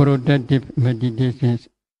 4 productive meditations.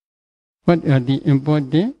 What are the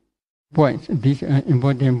important points? These are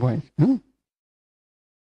important points.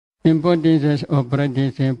 Importance of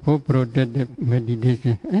practicing 4 productive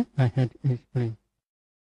meditation. I had explained.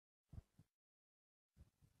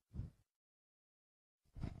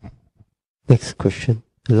 Next question.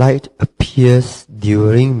 Light appears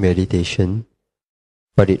during meditation,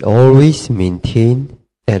 but it always maintains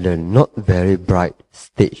at a not very bright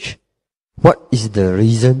stage. What is the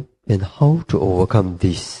reason and how to overcome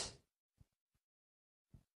this?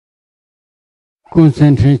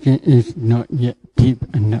 Concentration is not yet deep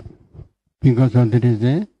enough. Because of the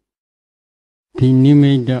reason, the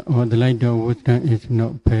nimitta or the light of wisdom is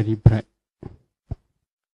not very bright.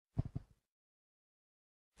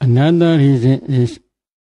 Another reason is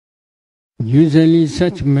usually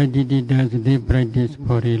such meditators, they practice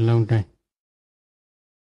for a long time.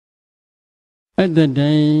 At the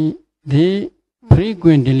time, they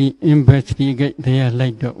frequently investigate their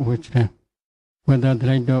light of wisdom, whether the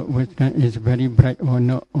light of wisdom is very bright or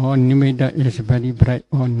not, or nimitta is very bright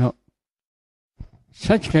or not.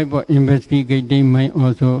 Such type of investigating might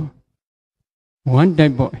also one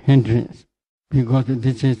type of hindrance, because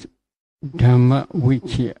this is Dhamma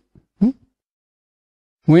Vichya.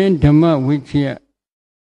 When Dhamma Vichya,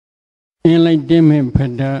 enlightenment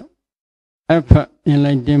Bhaddanta, Alpha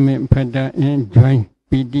enlightenment Bhaddanta, and joint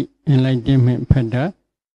Piti enlightenment Bhaddanta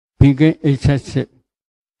become excessive,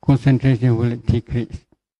 concentration will decrease.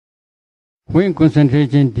 When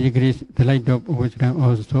concentration decreases, the light of wisdom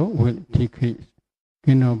also will decrease,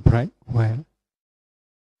 cannot bright well.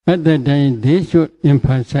 At that time, they should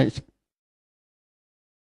emphasize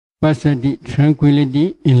passaddhi,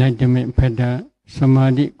 tranquility, enlightenment Bhaddanta,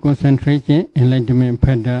 samadhi, concentration, enlightenment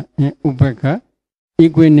Bhaddanta, and upekkha,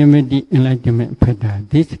 equanimity, enlightenment Bhaddanta.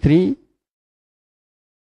 These three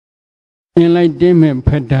enlightenment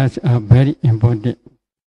Bhaddants are very important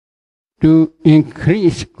to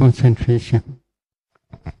increase concentration,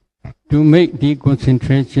 to make the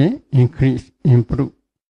concentration increase, improve.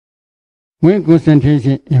 When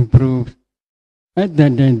concentration improves, at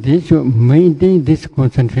that time they should maintain this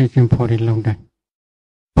concentration for a long time.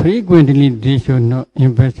 Frequently they should not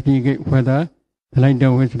investigate whether the light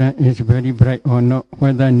of wisdom is very bright or not,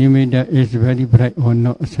 whether nimitta is very bright or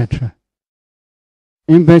not, etc.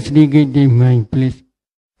 Investigating mind, please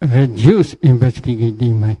reduce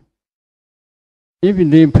investigating mind. If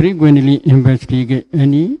they frequently investigate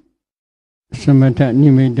any samatha,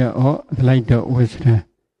 nimitta or the light of wisdom,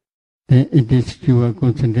 then it is sure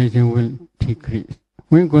concentration will decrease.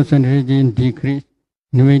 When concentration decreases,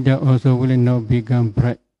 nimitta also will not become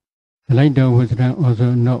bright. The light of wisdom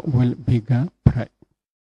also not will become bright.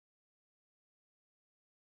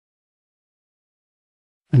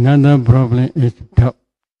 Another problem is doubt,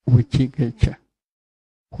 vichikiccha,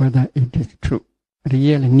 whether it is true,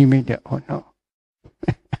 real nimitta or not.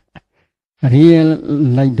 Real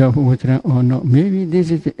light of wisdom or not. Maybe this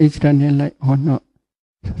is external light or not.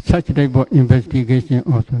 Such type of investigation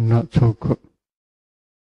also not so good.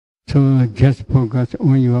 So just focus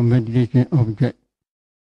on your meditation object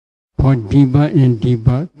for deeper and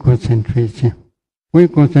deeper concentration. When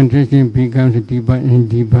concentration becomes deeper and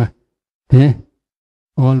deeper, then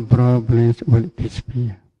all problems will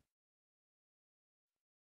disappear.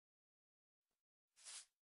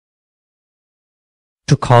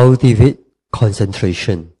 To cultivate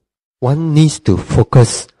concentration, one needs to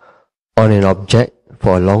focus on an object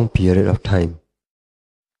for a long period of time.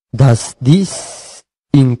 Does this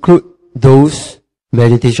include those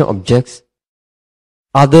meditation objects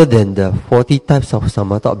other than the 40 types of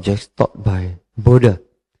samatha objects taught by Buddha?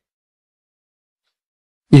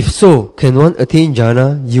 If so, can one attain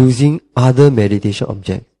jhana using other meditation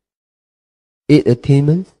objects, 8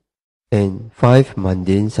 attainments, and 5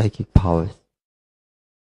 mundane psychic powers?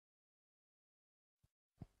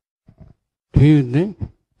 Do you think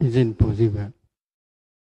is it possible?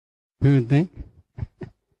 Do you think?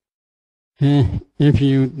 If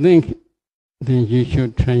you think, then you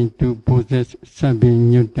should try to possess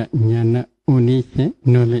sabhinyutta jnana, omniscient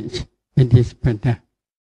knowledge. It is better.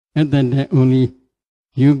 And then only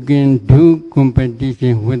you can do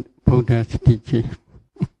competition with Buddha's teaching.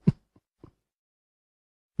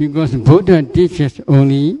 Because Buddha teaches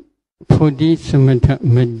only 40 samatha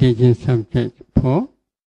meditation subjects for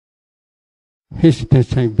his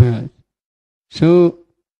disciples. So,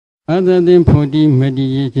 other than 40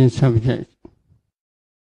 meditation subjects,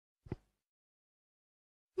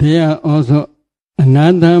 there are also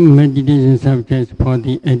another meditation subject for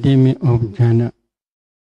the attainment of jhana.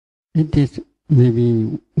 It is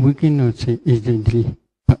maybe, we cannot say easily,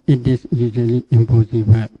 but it is usually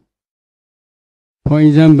impossible. For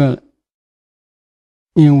example,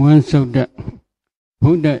 in one sutta,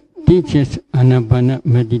 Buddha teaches anapana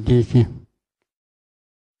meditation.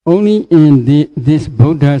 Only in this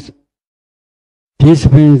Buddha's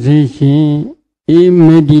dispensation, a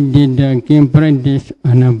meditator can practice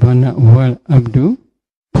anapana well up to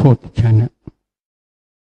 4th jhana.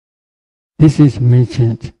 This is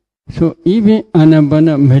mentioned. So even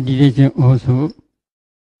anapana meditation also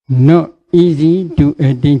not easy to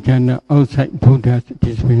attain jhana outside Buddha's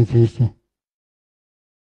dispensation.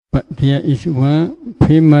 But there is one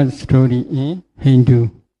famous story in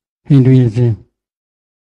Hinduism.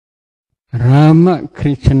 Rama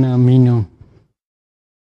Krishna Mino.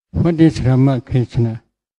 What is Rama Krishna?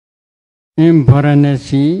 In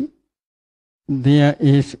Varanasi, there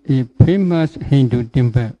is a famous Hindu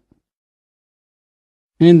temple.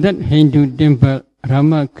 In that Hindu temple,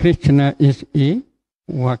 Ramakrishna is a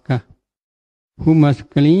worker who must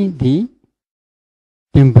clean the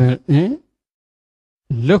temple and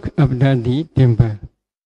look after the temple.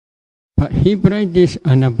 But he practiced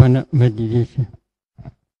anapana meditation.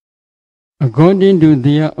 According to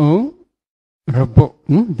their own report,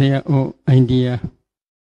 their own idea,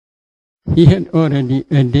 he had already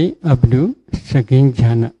attained up to second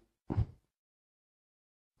jhana.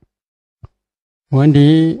 One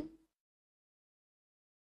day,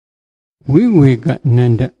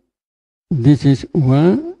 Vivekananda, this is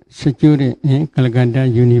one student in Calcutta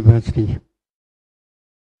University.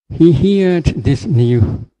 He heard this news,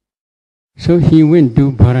 so he went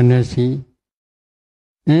to Varanasi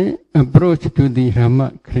and approached to the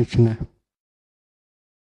Ramakrishna.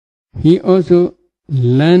 He also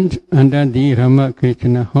learned under the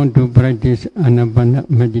Ramakrishna how to practice anapana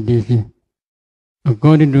meditation.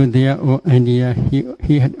 According to their own idea,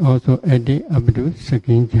 he had also added up to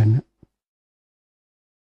second jhana.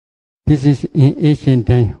 This is in ancient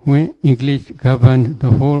time when English governed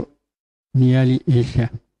the whole nearly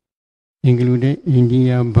Asia, including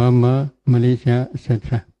India, Burma, Malaysia,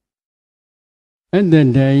 etc. At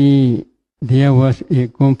that day, there was a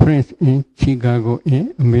conference in Chicago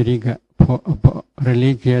in America for about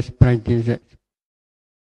religious practices.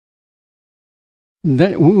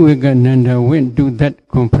 That Vivekananda went to that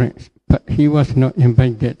conference, but he was not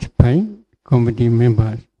invited by committee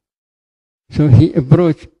members. So he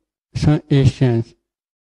approached some Asians.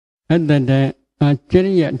 At that time,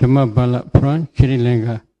 Acharya Dhammapala from Sri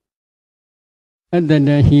Lanka. At that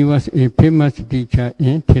time, he was a famous teacher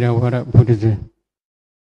in Theravada Buddhism.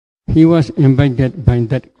 He was invited by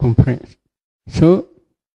that conference. So,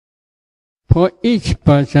 for each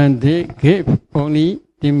person, they gave only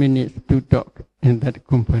 10 minutes to talk in that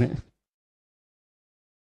conference.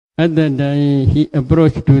 At that time, he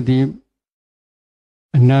approached to the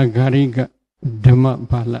Nagarika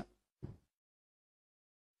Dhammapala.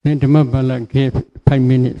 Then Dhammapala gave 5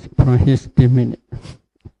 minutes from his 10 minutes.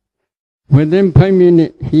 Within 5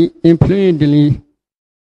 minutes, he implicitly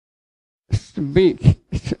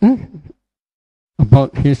speaks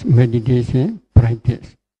about his meditation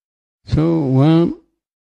practice. So 1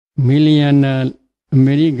 million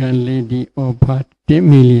American lady offered 10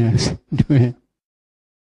 million to him.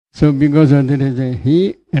 So because of that,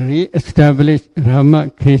 he re-established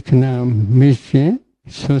Ramakrishna Mission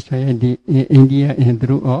Society in India and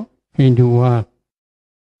throughout Hindu world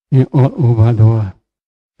and all over the world.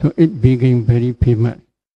 So it became very famous.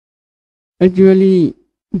 Actually,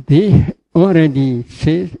 they had already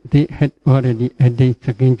attained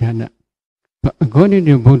second jhana. But according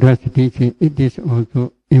to Buddha's teaching, it is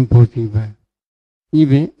also impossible.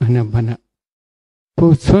 Even anapana.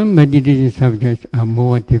 For some meditation subjects are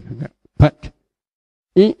more difficult. But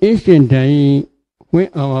in ancient days, when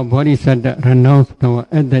our bodhisattva renounced our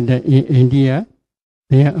at that day in India,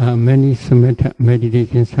 there are many samatha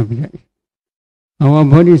meditation subjects. Our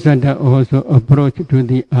bodhisattva also approached to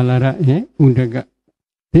the Alara and Uddaka.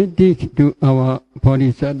 They teach to our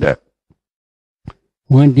bodhisattva.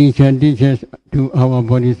 One teacher teaches to our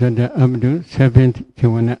bodhisattva up to 7th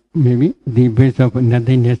jhana, maybe the base of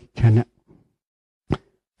nothingness jhana.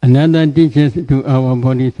 Another teaches to our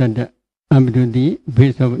bodhisattva up to the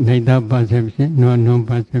base of neither perception nor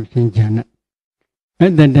non-perception jhana.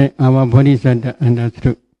 At that time, our bodhisattva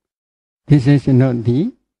understood this is not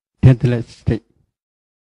the deathless state.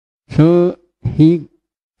 So he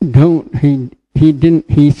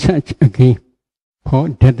searched again for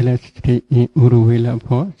deathless state in Uruvela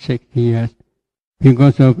for 6 years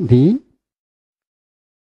because of the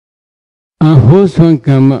unwholesome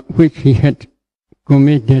karma which he had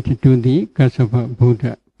committed to the Kassapa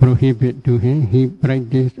Buddha prohibited to him. He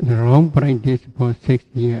practiced wrong practice for 6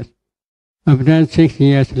 years. After 6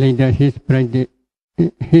 years later, his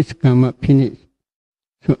karma finished.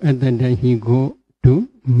 So at that time he go to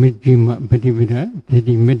Mijjhima Patipata,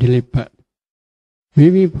 the middle part,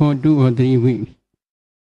 maybe for 2 or 3 weeks.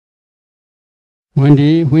 One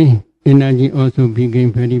day when energy also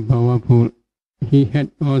became very powerful, he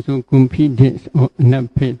had also confidence or enough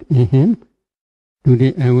faith in him.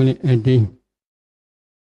 Today I will attain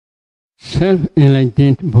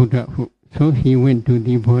self-enlightened Buddhahood. So he went to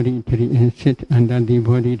the Bodhi tree and sit under the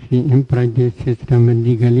Bodhi tree and practiced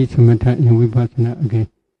systematically samatha and vipassana again.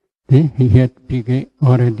 Then he had become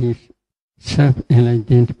already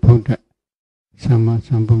self-enlightened Buddha,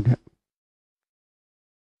 Sammasambuddha.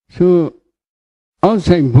 So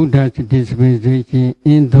outside Buddha's dispensation,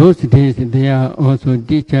 in those days there are also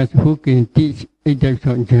teachers who can teach 8 types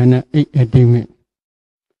of jhana, 8 attainments.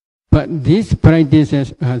 But these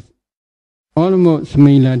practices are almost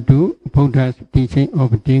similar to Buddha's teaching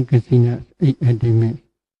of 10 kasinas, 8 attainments.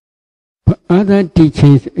 But other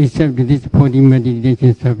teachings, except this 40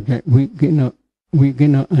 meditation subject, we cannot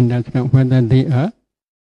understand whether they are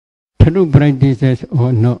true practices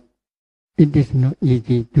or not. It is not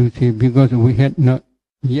easy to say because we had not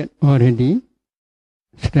yet already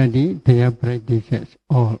studied their practices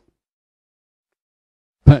all.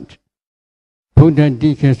 But Buddha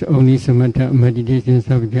teaches only samatha meditation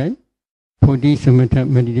subject, 40 samatha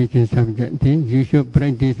meditation subject. Then you should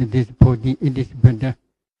practice this 40, it is better.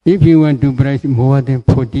 If you want to practice more than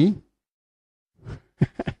 40,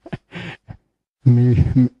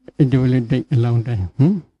 it will take a long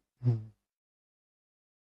time.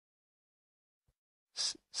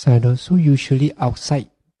 Sayadaw, so usually outside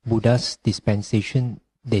Buddha's dispensation,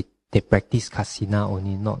 they practice kasina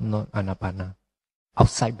only, not anapana.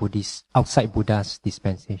 Outside Buddha's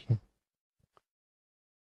dispensation.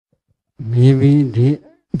 Maybe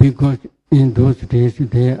because in those days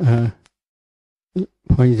there are,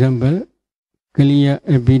 for example, clear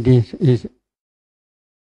evidence is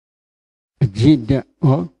Jidda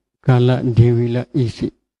or Kala Devila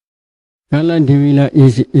Isi. Kala Devila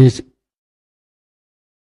Isi is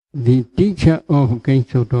the teacher of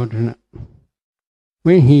Gaisododana.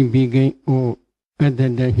 When he began, other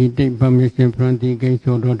than he take permission from the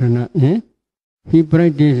Gaisododana, he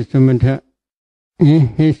practiced samatha in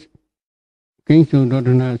his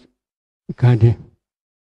Gaisododana's garden,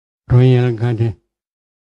 royal garden.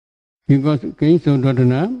 Because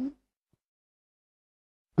Gaisododana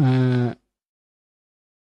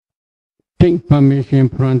take permission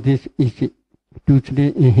from this issue to stay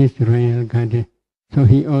in his royal garden. So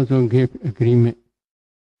he also gave agreement.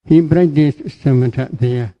 He practiced samatha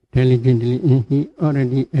there diligently and he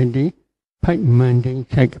already attained 5 mundane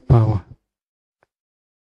psychic power.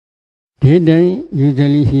 Daytime,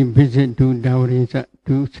 usually he visits to Daurinsa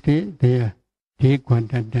to stay there, day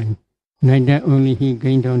quarter time. Night only he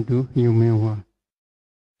came down to human world.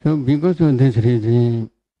 So because of this reason,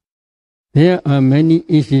 there are issues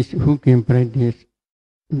issues who can practice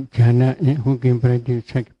jhana and who can practice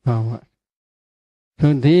psychic power.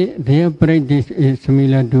 So their practice is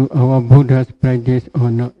similar to our Buddha's practice or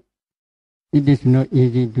not. It is not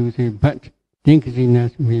easy to say, but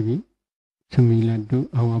thinksiness may be similar to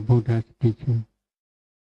our Buddha's teaching.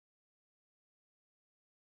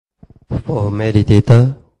 For a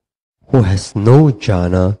meditator who has no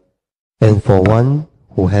jhana and for one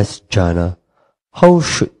who has jhana, how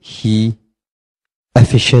should he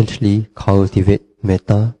efficiently cultivate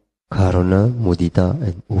metta, karuna, mudita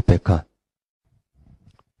and upekkha?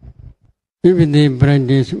 If they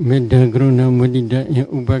practice metta, karuna, mudita and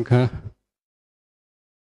upekkha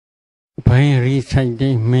by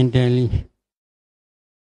reciting mentally,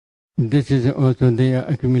 this is also they are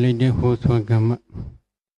accumulating hoswagama.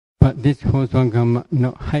 But this hoswagama,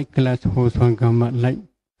 not high class hoswagama like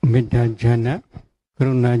metta jhana,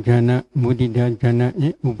 karuna jhana, mudita jhana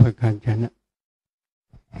and upekkha jhana.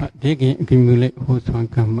 But they can accumulate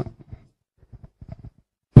hoswagama.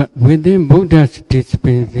 But within Buddha's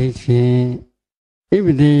dispensation,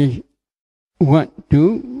 if they want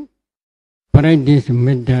to practice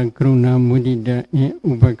metta, karuna, mudita and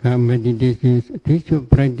upekkha meditations, they should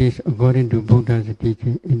practice according to Buddha's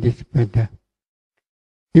teaching. It is better.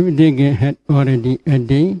 If they get already a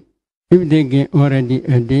day,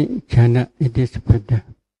 jhana, it is better.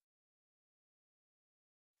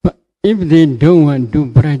 But if they don't want to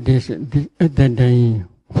practice this other day,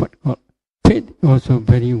 faith also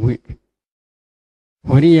very weak.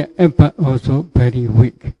 Viriya effort also very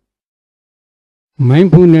weak.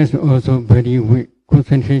 Mindfulness also very weak.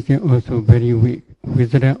 Concentration also very weak.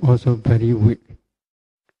 Wisdom also very weak.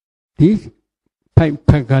 These 5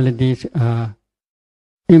 faculties are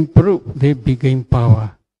improved, they became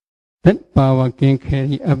power. That power can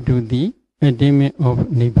carry up to the attainment of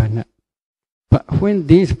Nibbana. But when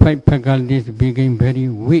these 5 faculties became very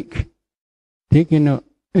weak, they cannot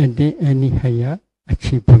attain any higher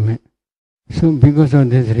achievement. So because of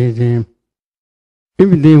this reason, if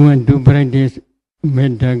they want to practice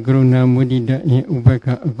metta, karuna, mudita and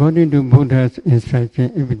upekkha, according to Buddha's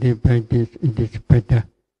instruction, if they practice, it is better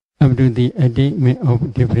up to the attainment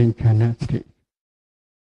of different jhana states.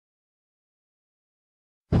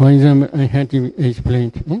 For example, I had to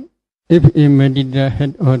explain, if a meditator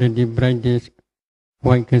had already practiced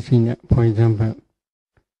white kasina, for example,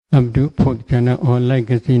 up to 4th jhana or light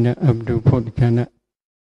kasina up to 4th jhana,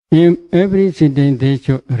 In every sitting, they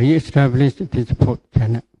should re-establish this fourth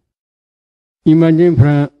jhana. Imagine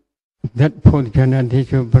from that fourth jhana, they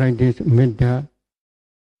should practice Metta,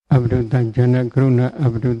 Abhuta jhana, Karuna,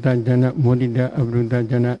 Abhuta jhana, Mudita, Abhuta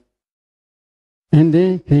jhana. And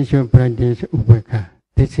then they should practice Upekkha.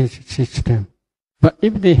 This is system. But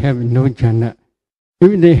if they have no jhana,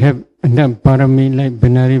 if they have enough parami like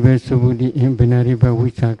Benariva Subhuti and Benariva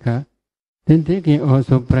Visakha, then they can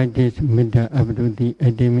also practice Metta, Abhuti,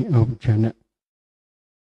 attainment of jhana.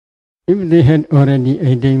 If they had already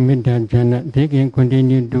attained Metta jhana, they can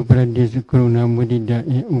continue to practice Karuna, Mudita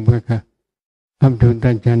and Upekkha.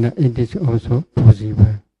 Abhuta jhana, it is also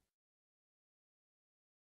possible.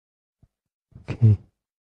 Okay.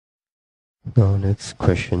 Now next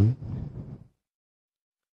question.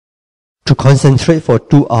 To concentrate for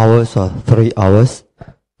 2 hours or 3 hours,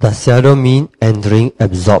 does Sayadaw mean entering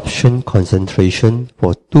absorption concentration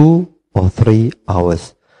for 2 or 3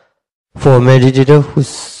 hours? For a meditator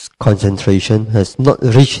whose concentration has not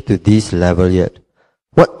reached to this level yet,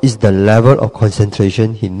 what is the level of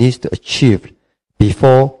concentration he needs to achieve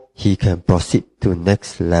before he can proceed to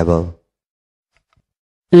next level?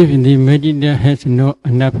 If the meditator has no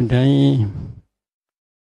enough time,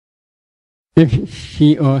 if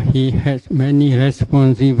she or he has many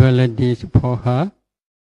responsibilities for her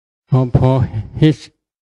or for his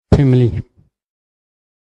family,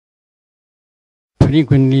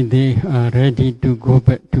 frequently they are ready to go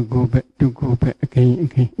back again.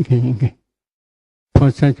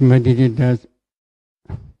 For such meditators,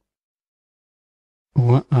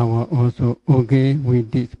 1 hour also okay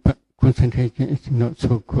with this, but concentration is not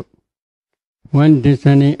so good. One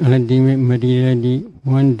discerning ultimate materiality,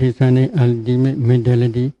 one discerning ultimate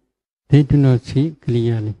mentality, they do not see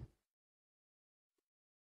clearly.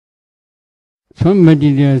 Some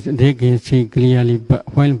meditators, they can see clearly,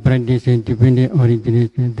 but while practicing dependent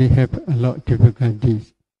origination, they have a lot of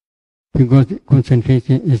difficulties because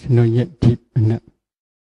concentration is not yet deep enough.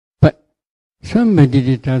 But some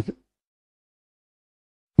meditators,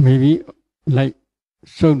 maybe like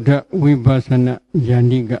Sodha Vipassana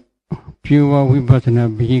Yanika, pure Vipassana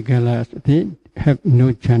vehicles, they have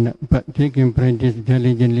no jhana, but they can practice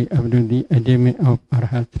diligently up to the attainment of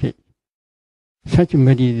Arhat state. Such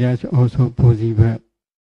meditators also possible.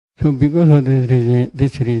 So because of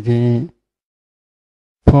this reason,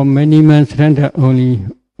 for many months only,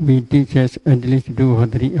 we teach us at least 2 or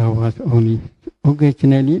 3 hours only.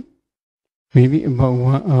 Occasionally, maybe about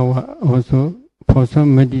 1 hour also. For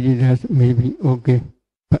some meditators maybe okay,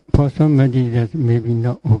 but for some meditators maybe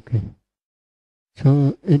not okay.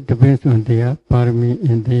 So it depends on their parami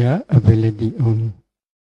and their ability only.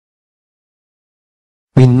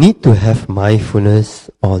 We need to have mindfulness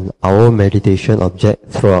on our meditation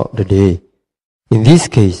object throughout the day. In this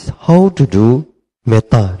case, how to do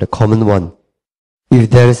metta, the common one, if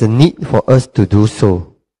there is a need for us to do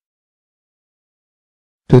so?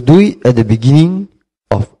 To do it at the beginning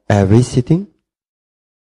of every sitting?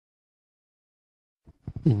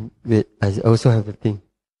 Wait, I also have a thing.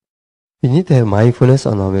 We need to have mindfulness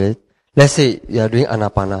on our meditation. Let's say you are doing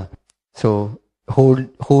anapana. So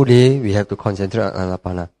whole day we have to concentrate on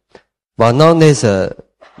anapana. But now there's a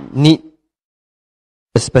need,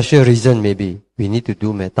 a special reason maybe. We need to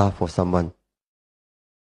do metta for someone.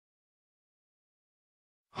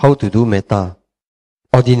 How to do metta?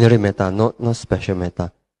 Ordinary metta, not special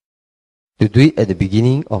metta. To do it at the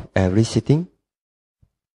beginning of every sitting?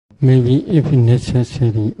 Maybe if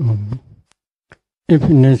necessary only. If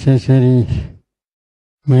necessary,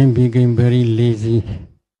 mind became very lazy,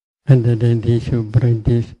 other than they should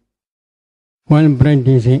practice. While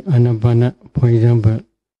practicing anapana, for example,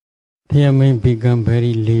 their mind become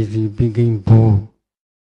very lazy, become bored,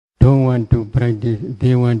 don't want to practice,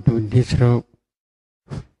 they want to disrupt.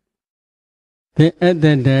 Then at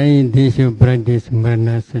that time, they should practice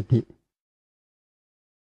maranasati.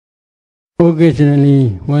 Occasionally,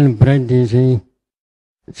 while practicing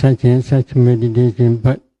such and such meditation,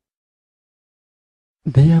 but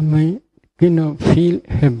their mind cannot feel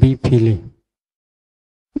happy feeling.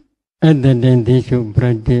 Other than they should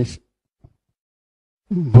practice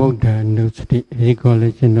Buddha Nusri,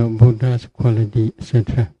 recollection of Buddha's quality,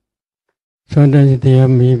 etc. So that there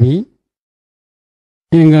may be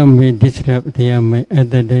anger may disrupt their mind,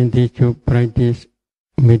 other than they should practice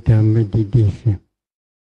metta meditation.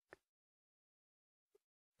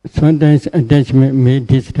 Sometimes attachment may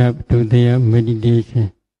disrupt to their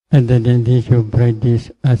meditation, other than they should practice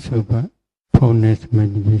asubha, formless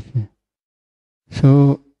meditation.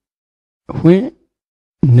 So, when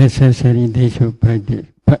necessary, they should practice.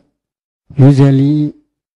 But usually,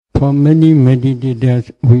 for many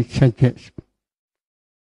meditators, we suggest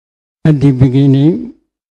At the beginning,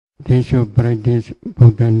 they should practice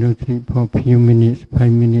Buddha Nutri for a few minutes,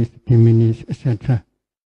 5 minutes, 10 minutes, etc.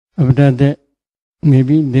 After that,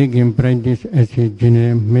 maybe they can practice as a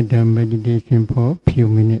general meditation for a few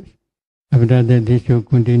minutes. After that, they should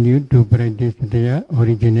continue to practice their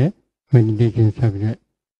original meditation subject.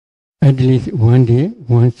 At least one day,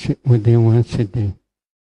 within one sitting,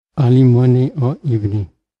 early morning or evening.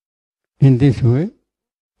 In this way,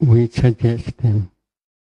 we suggest them.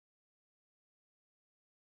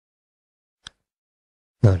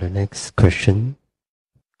 Now the next question.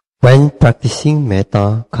 When practicing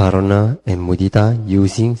metta, karuna and mudita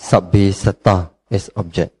using sabbe satta as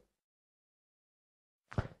object,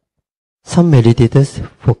 some meditators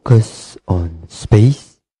focus on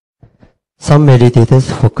space. Some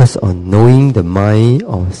meditators focus on knowing the mind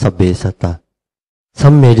of sabbe satta.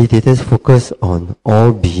 Some meditators focus on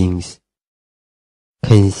all beings.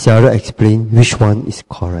 Can Sayadaw explain which one is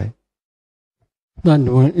correct? That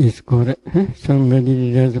one is correct. Some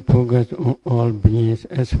meditators focus on all beings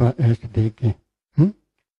as far as they can.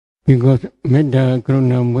 Because metta,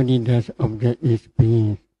 karuna, mudita's object is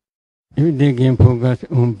beings. If they can focus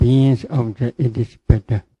on beings' object, it is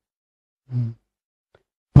better.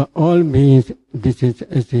 For all beings, this is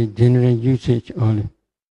as a general usage only.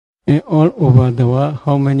 And all over the world,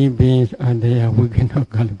 how many beings are there, we cannot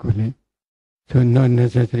calculate. So not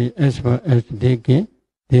necessary. As far as they can,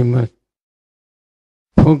 they must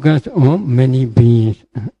focus on many beings,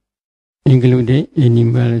 including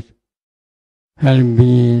animals, hell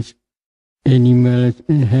beings, animals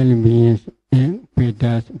and hell beings, and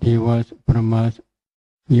Vedas, devas, brahmas,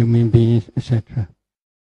 human beings, etc.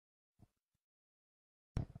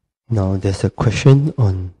 Now there's a question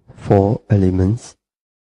on 4 elements.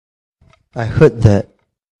 I heard that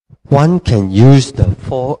one can use the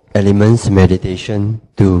 4 elements meditation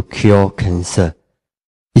to cure cancer.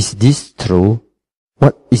 Is this true?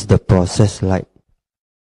 What is the process like?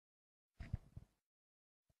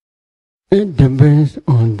 It depends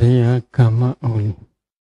on their karma only.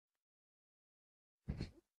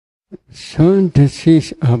 Some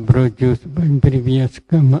diseases are produced by previous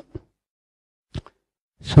karma.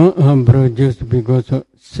 Some are produced because of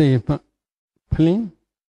safe pain.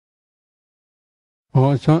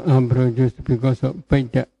 Or some are produced because of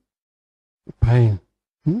beta bile.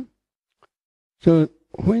 So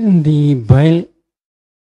when the bile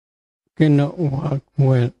cannot work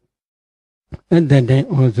well, at that time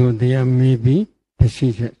also there may be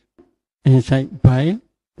diseases. Inside bile,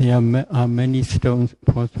 there are many stones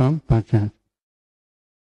for some persons.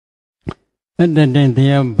 At that time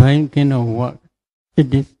their bile cannot work.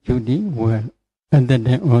 It is doing well. At that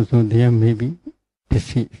time also there may be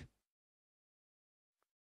disease.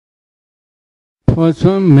 For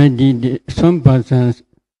some persons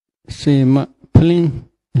say pain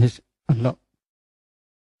is a lot.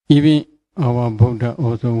 Even our Buddha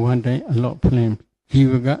also one day a lot pain.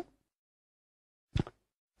 Jivaga,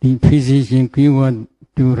 the physician, he want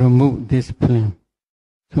to remove this pain.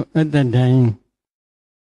 So at that time,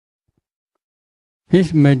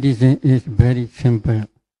 his medicine is very simple.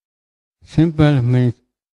 Simple means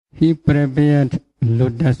he prepared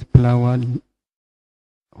lotus flower,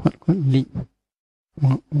 leaf.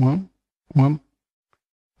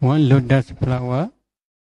 One lotus flower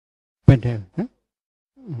petal.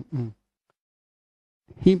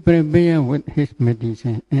 He prepared with his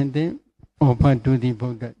medicine and then offer to the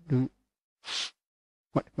Buddha to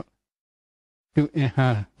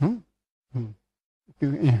inhale. To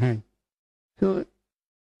inhale. So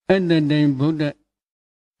at that time Buddha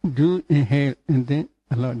do inhale and then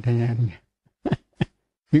a lot of diarrhea.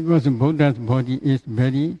 Because Buddha's body is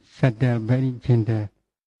very subtle, very gentle.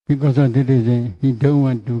 Because of that reason, he don't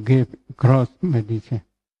want to give gross medicine.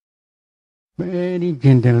 Very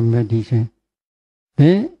gentle medicine.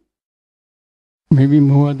 Then, maybe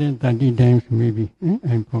more than 30 times, maybe,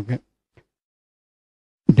 I forget.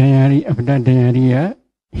 Diarrhea, after diarrhea,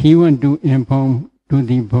 he want to inform to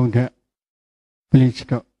the Buddha, please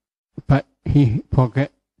stop. But he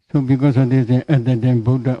forget. So because of this, at that time,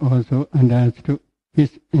 Buddha also understood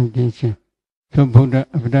his intention. So Buddha,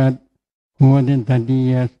 after more than 30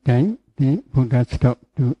 years time, the Buddha stopped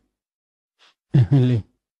to inhale.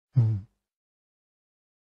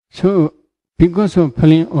 So because of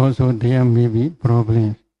pain also there may be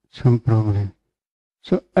problems, some problems.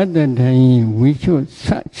 So at that time we should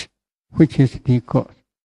search which is the cause.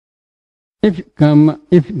 If karma,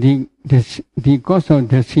 if the cause of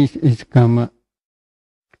disease is karma,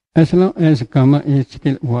 as long as karma is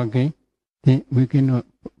still working, then we cannot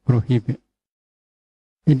prohibit.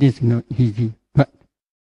 It is not easy, but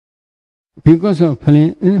Because of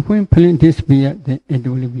flame, when flame disappears, then it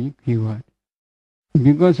will be cured.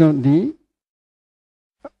 Because of the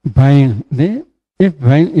vine, if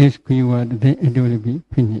vine is cured, then it will be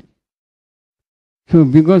finished. So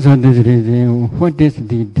because of this reason, what is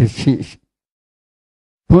the disease?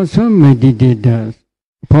 For some meditators,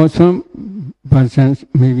 for some persons,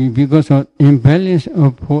 maybe because of imbalance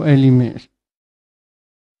of four elements,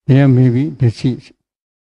 there may be disease.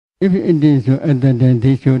 If it is other than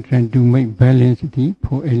they should try to make balance the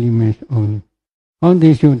four elements only. How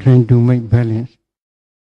they should try to make balance?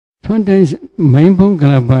 Sometimes mindful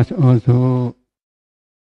kalabas also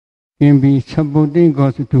can be supporting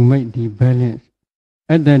cause to make the balance.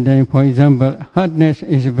 At that time, for example, hardness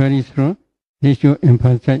is very strong, they should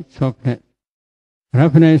emphasize softness.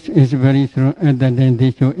 Roughness is very strong, at that time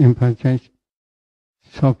they should emphasize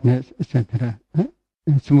softness, etc.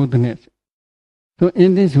 And smoothness. So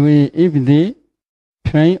in this way, if they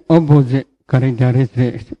try opposite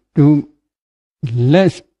characteristics to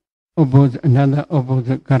less oppose another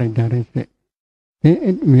opposite characteristic, then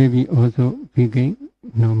it may be also become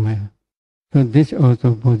normal. So this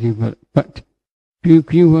also possible. But to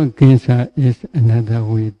cure cancer is another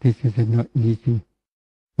way. This is not easy.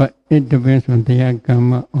 But it depends on their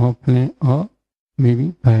karma or plan or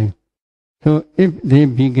maybe by. So if they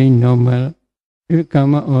become normal, if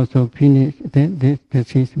karma also finish, then this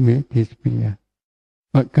disease may disappear.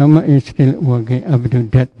 But karma is still working up to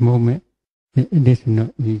that moment. It is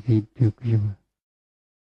not easy to cure.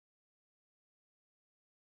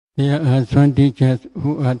 There are some teachers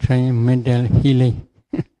who are trying mental healing.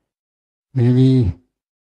 Maybe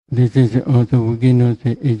this is also, we cannot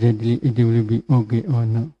say exactly it will be okay or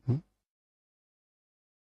not.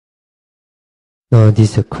 Now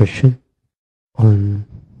this is a question on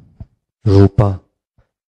rupa.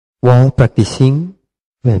 When practicing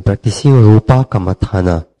rupa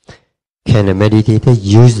kamathana, can a meditator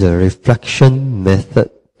use the reflection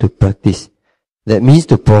method to practice? That means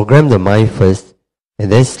to program the mind first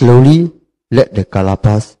and then slowly let the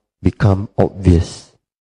kalapas become obvious.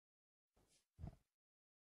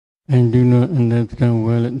 I do not understand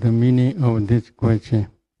well the meaning of this question.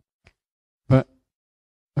 But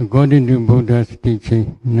according to Buddha's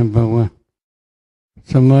teaching, number one,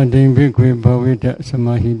 Samadhi bhikkhve bhavita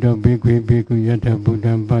samahito bhikkhve bhikkhu yata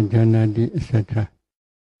buddham bhajanati, etc.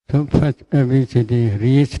 So first every sitting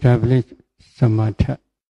re-establish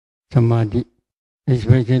samadhi.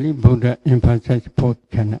 Especially Buddha emphasized fourth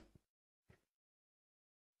jhana.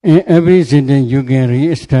 In every sitting you can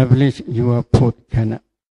re-establish your fourth jhana.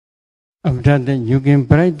 After that you can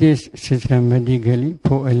practice systematically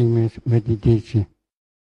four elements meditation.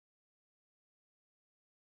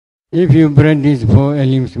 If you practice four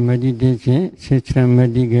elements meditation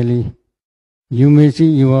systematically, you may see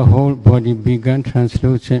your whole body become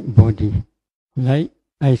translucent body, like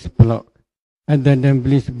ice block. At that time,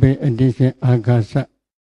 please pay attention, akasa,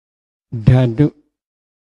 dhatu,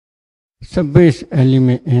 space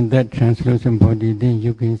element in that translucent body, then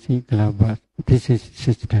you can see kalabas. This is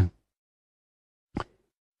system.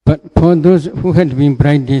 But for those who had been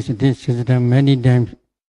practiced this system many times,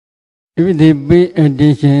 if they pay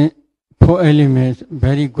attention, four elements,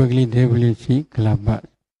 very quickly they will see kalabas.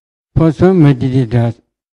 For some meditators,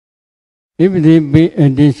 if they pay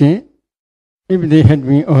attention, if they had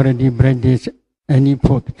been already practiced any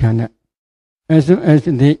fourth jhana, as soon as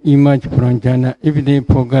they emerge from jhana, if they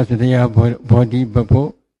focus their body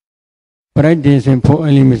before practicing four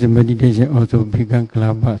elements meditation also become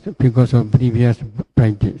kalabas because of previous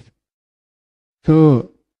practice.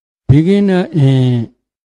 So beginner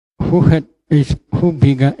who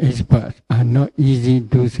began experts are not easy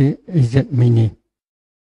to say exact meaning.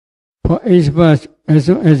 For experts, as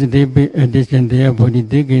soon as they pay attention to their body,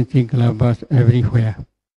 they can see kalabas everywhere.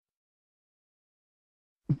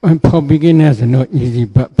 And for beginners, not easy,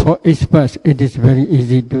 but for experts, it is very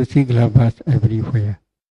easy to see kalabas everywhere.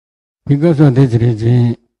 Because of this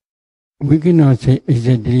reason, we cannot say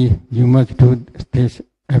exactly you must do this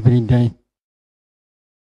every day.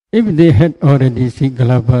 If they had already seen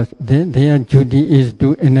kalabas, then their duty is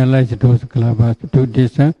to analyze those kalabas, to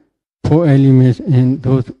discern four elements in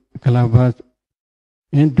those kalabas,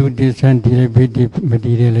 and to discern derivative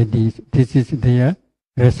materialities. This is their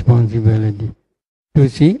responsibility, to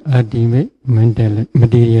see ultimate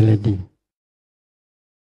materiality.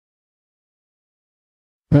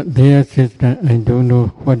 But their sister, I don't know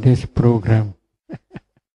what is program.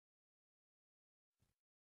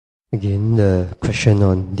 Again, the question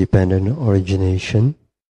on dependent origination.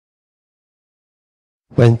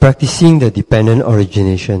 When practicing the dependent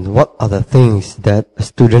origination, what are the things that a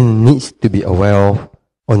student needs to be aware of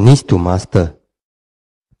or needs to master?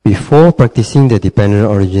 before practicing the dependent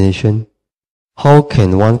origination, how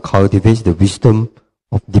can one cultivate the wisdom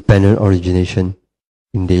of dependent origination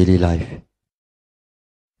in daily life?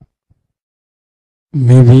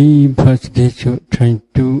 Maybe first they should try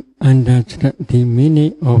to understand the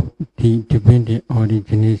meaning of the dependent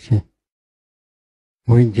origination.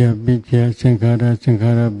 Vijja, Vijja, Sankhara,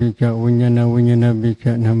 Sankhara, Vijja, Vijnana, Vijnana,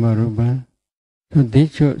 Vijja, Namarupa. So they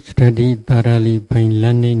should study thoroughly by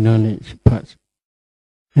learning knowledge first.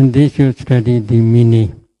 And they should study the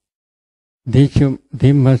meaning.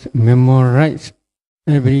 They must memorize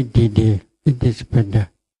every detail. It is better.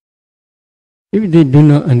 If they do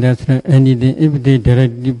not understand anything, if they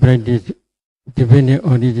directly practice dependent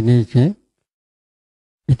origination,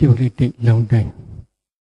 it will take long time.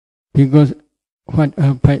 Because what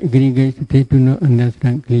are five aggregates, they do not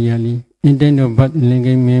understand clearly. In terms of birth,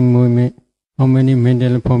 language, movement, how many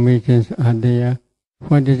mental formations are there?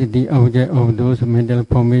 What is the object of those mental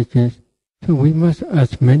formations? So we must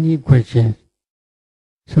ask many questions.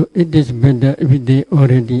 So it is better if they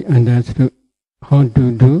already understood how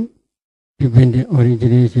to do dependent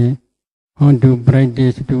origination, how to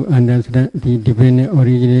practice to understand the dependent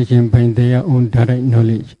origination by their own direct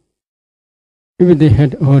knowledge. If they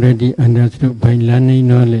had already understood by learning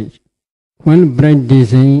knowledge, when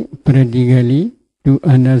practicing practically to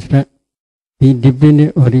understand the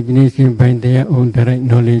dependent origination by their own direct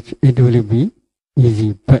knowledge, it will be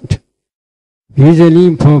easy. But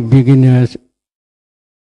usually for beginners,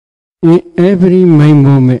 in every mind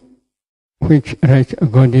moment which arises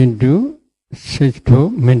according to such to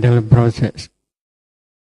mental process,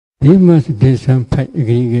 they must do some five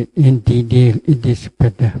aggregate in detail. It is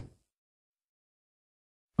better.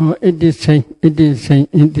 Or it is saying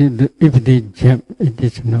if they jump, it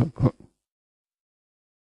is not good.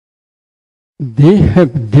 They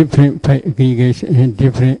have different five aggregates and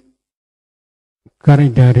different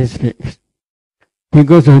characteristics.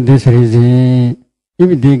 Because of this reason,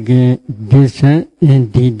 if they get this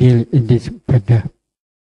in detail, it is better.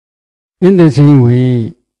 In the same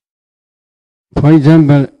way, for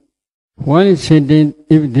example, while sitting,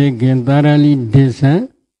 if they can thoroughly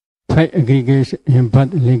discern five aggregates in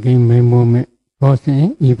birth, language, movement, cause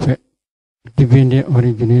and effect, dependent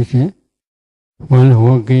origination, while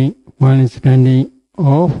walking, while standing,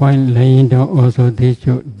 or while lying down, also they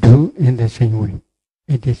should do in the same way.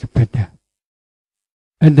 It is better.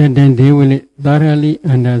 Other than they will thoroughly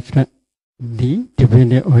understand the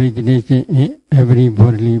dependent origination in every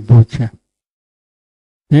bodily posture.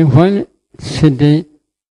 Then while sitting,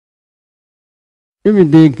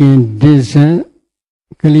 if they can discern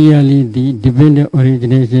clearly the dependent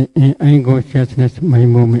origination in eye consciousness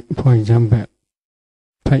mind movement, for example,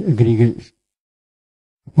 five aggregates,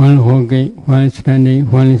 while walking, while standing,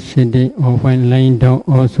 while sitting, or while lying down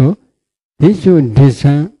also, they should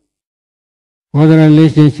discern what the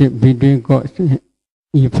relationship between cause and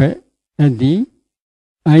effect at the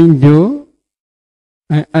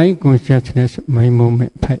eye consciousness mind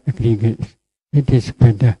movement five aggregates. It is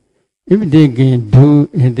better. If they can do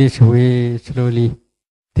in this way slowly,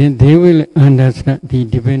 then they will understand the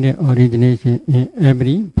dependent origination in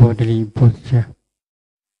every bodily posture.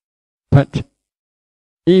 But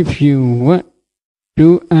if you want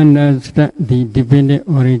to understand the dependent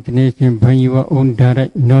origination by your own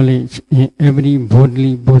direct knowledge in every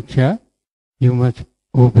bodily posture, you must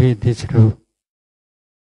obey this rule.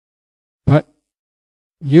 But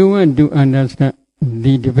you want to understand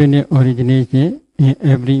the dependent origination in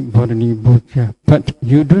every bodily posture, but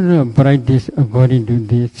you do not practice according to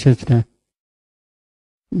this system.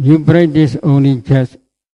 You practice only just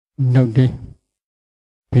noting,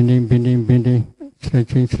 bending,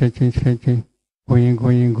 stretching,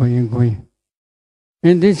 going.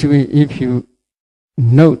 In this way, if you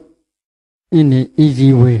note in an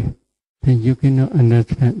easy way, then you cannot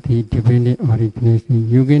understand the dependent origination.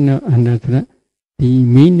 You cannot understand the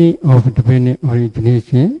meaning of dependent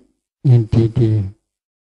origination in detail.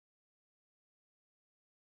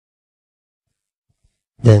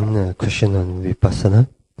 Then a question on Vipassana.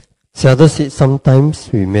 Sayadaw said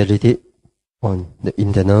sometimes we meditate on the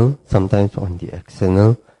internal, sometimes on the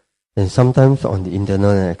external, and sometimes on the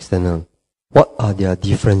internal and external. What are their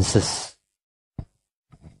differences?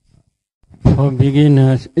 For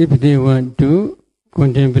beginners, if they want to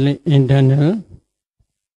contemplate internal,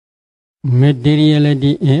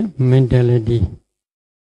 materiality and mentality.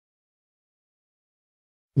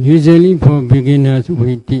 Usually for beginners,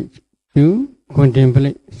 we teach to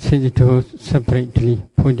contemplate 6 doors separately,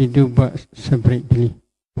 42 parts separately.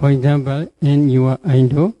 For example, in your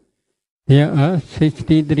Indo, there are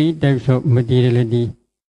 63 types of materiality.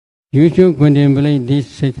 You should contemplate these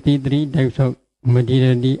 63 types of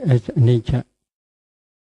materiality as nature.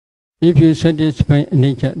 If you satisfy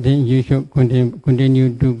nature, then you should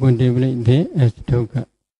continue to contemplate there as dukkha.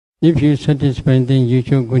 If you satisfy, then you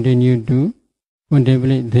should continue to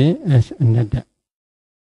contemplate there as anatta.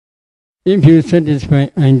 If you satisfy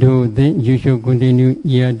endo, then you should continue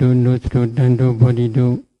yado, nosto, dando,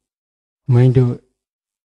 bodhido, mindo,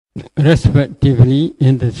 respectively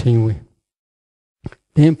in the same way.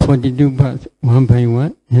 Then 42 parts, one by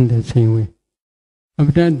one, in the same way.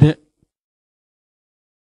 After that,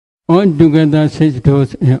 all together 6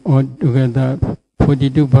 doors and all together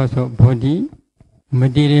 42 parts of body,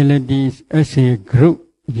 materialities as a group,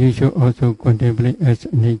 you should also contemplate as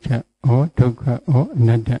nature or dukkha or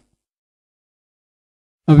anatta.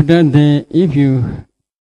 After that, if you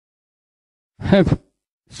have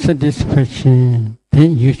satisfaction,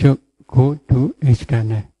 then you should go to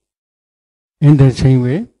external. In the same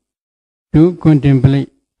way, to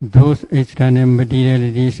contemplate those external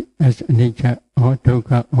materialities as nature or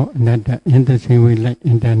dukkha or anatta, in the same way like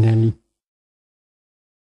internally.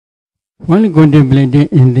 While contemplating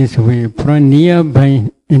in this way, from nearby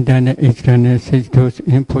internal external 6 doors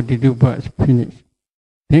and 42 parts finish.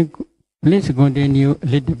 Then please continue a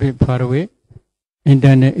little bit far away,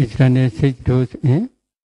 internal external 6 doors and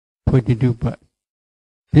 42 parts.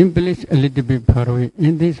 Then place a little bit far away.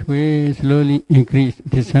 In this way, slowly increase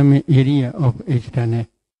the same area of external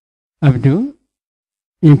up to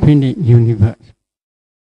infinite universe.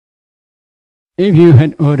 If you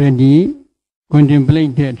had already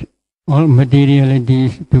contemplated all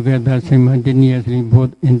materialities together simultaneously,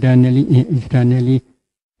 both internally and externally,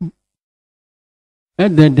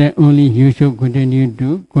 at that time only you should continue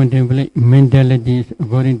to contemplate mentalities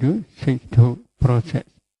according to 6-door process.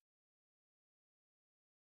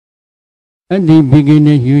 At the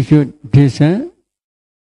beginning, you should discern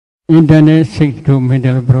internal 6-door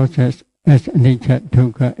mental process as nature,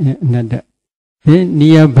 dukkha, and anatta. Then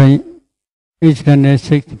nearby external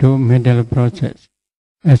 6-door mental process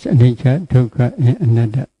as nature, dukkha, and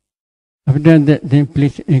anatta. After that, then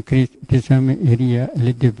please increase the same area a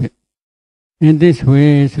little bit. In this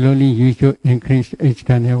way, slowly you should increase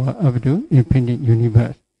external up to infinite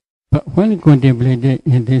universe. But when contemplated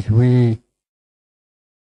in this way,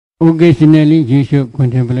 occasionally you should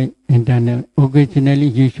contemplate internal, occasionally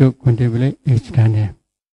you should contemplate external.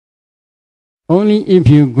 Only if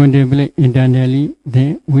you contemplate internally,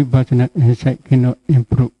 then vipassana insight cannot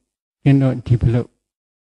improve, cannot develop.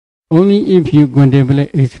 Only if you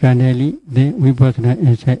contemplate externally, then vipassana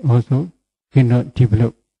insight also cannot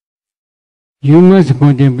develop. You must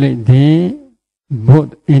contemplate then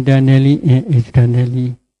both internally and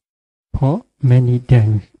externally for many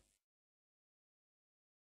times.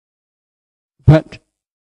 But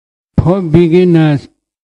for beginners,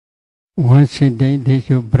 once a day they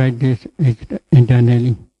should practice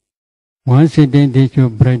internally. Once a day they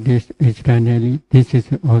should practice externally. This is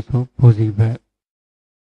also possible.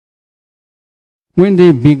 When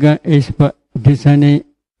they become expert discerning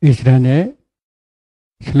external,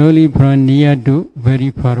 slowly from near to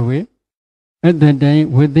very far away, at that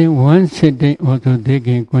time within once a day also they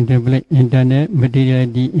can contemplate internal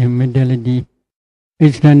materiality and mentality,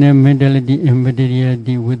 external mentality and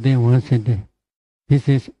materiality within once a day. This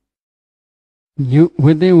is you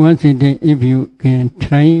within once a day. If you can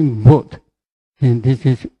try both, then this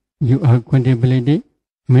is you are contemplating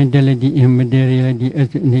mentality and materiality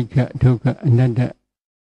as nature, dukkha, anatta,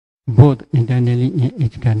 both internally and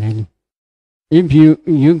externally. If you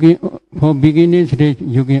can, for beginning stage,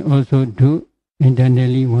 you can also do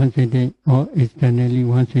internally once a day or externally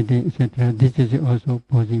once a day, etc. This is also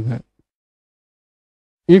possible.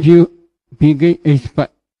 If you begin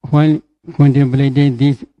expert while contemplating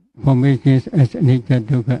these formations as nature,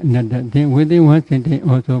 dukkha, anatta, then within once a day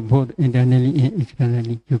also both internally and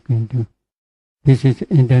externally you can do. This is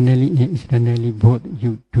internally and externally both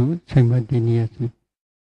you do simultaneously.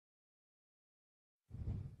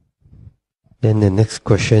 Then the next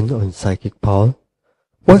question on psychic power.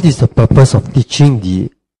 What is the purpose of teaching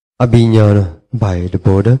the abhiññana by the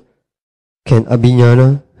Buddha? Can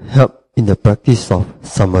abhiññana help in the practice of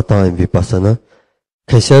samatha and vipassana?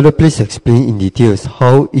 Can Sayadaw please explain in details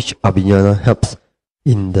how each abhiññana helps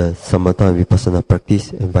in the samatha and vipassana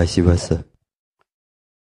practice and vice versa?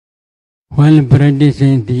 While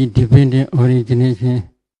practicing the dependent origination,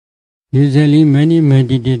 usually many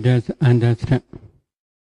meditators understand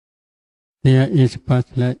there is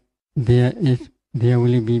past life, there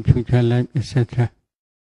will be future life, etc.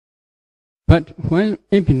 But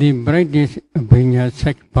if they practice abhiññana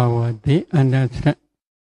psychic power, they understand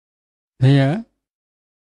their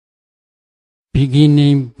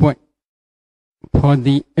beginning point for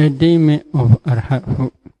the attainment of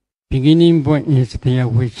arhathood. Beginning point is their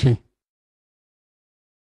wishing.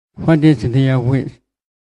 What is their wish?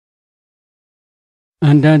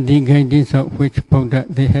 Under the guidance of which Buddha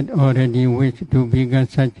they had already wished to become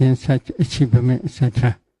such and such achievement,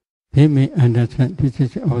 etc. They may understand this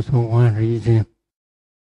is also one reason.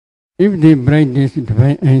 If they practice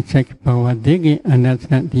divine and psychic power, they can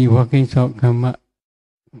understand the workings of karma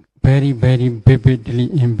very, very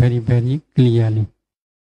vividly and very, very clearly.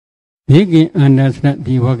 They can understand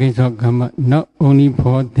the workings of karma not only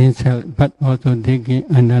for themselves, but also they can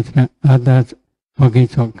understand others'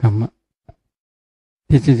 workings of karma.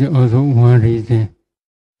 This is also one reason.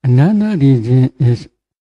 Another reason is,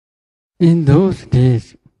 in those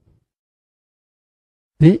days,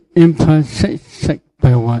 they emphasize psychic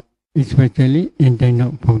power, especially in time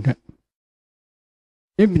of Buddha.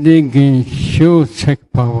 If they can show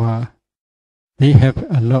psychic power, they have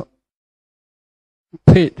a lot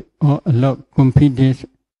of faith or a lot of confidence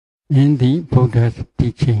in the Buddha's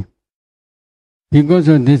teaching. Because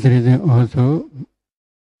of this reason also,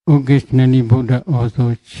 occasionally Buddha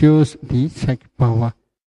also shows the psychic power,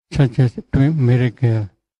 such as twin miracle,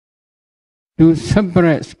 to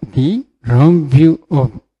suppress the wrong view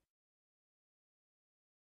of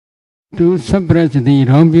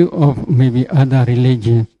maybe other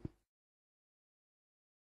religions.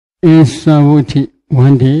 In Savuti,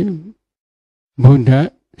 one day,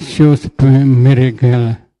 Buddha shows twin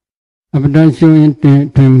miracle. After showing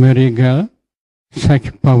twin miracle,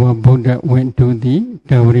 psychic power, Buddha went to the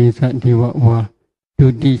Taurisa Deva world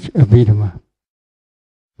to teach Abhidhamma.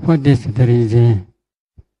 What is the reason?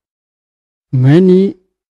 Many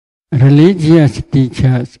religious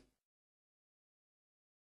teachers,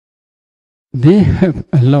 they have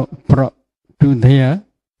a lot brought to their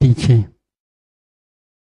teaching.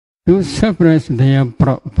 To suppress their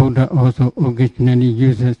prop, Buddha also occasionally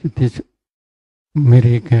uses this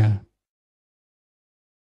miracle.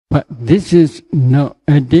 But this is not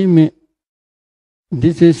attainment.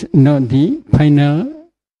 This is not the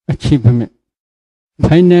final achievement.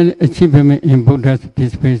 Final achievement in Buddha's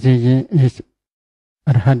dispensation is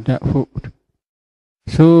arhathood.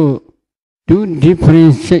 So, to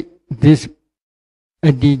differentiate this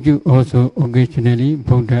attitude also occasionally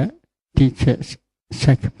Buddha teaches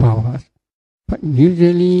psychic powers. But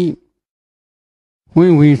usually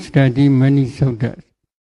when we study many suttas,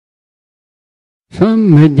 some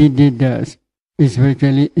meditators,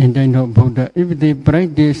 especially in time of Buddha, if they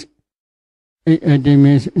practice 8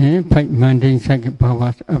 attainments and 5 mundane psychic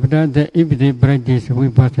powers, after that if they practice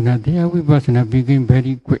vipassana, their vipassana begin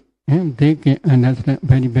very quick and they can understand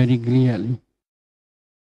very, very clearly.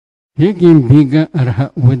 They can become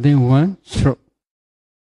arhat within one stroke.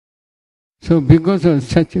 So because of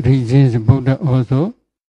such reasons, Buddha also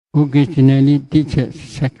occasionally teaches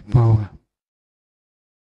psychic power.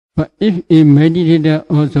 But if a meditator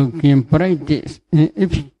also can practice, and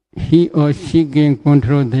if he or she can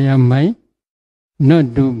control their mind,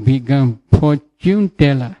 not to become fortune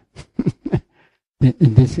teller,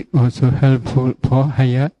 this is also helpful for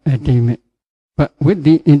higher attainment. But with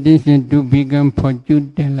the intention to become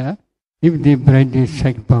fortune teller, if they practice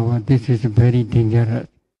psychic power, this is very dangerous.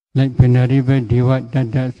 Like Venerable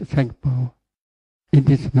Devadatta's psychic power. It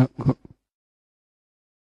is not good.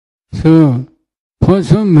 So, for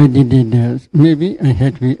some meditators, maybe I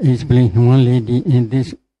had to explain one lady in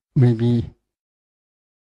this maybe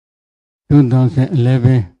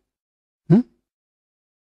 2011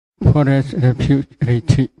 forest refuge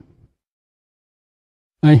retreat.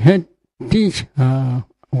 I had teach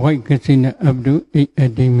White Acinna up to 8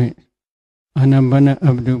 attainments, Anambana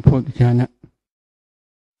up to 4th jhana.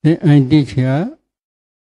 Then I teach her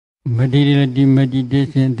materiality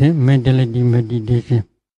meditation, then mentality meditation.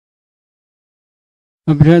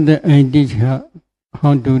 After that I teach her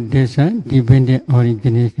how to discern dependent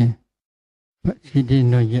origination. But she did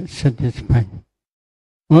not yet satisfied.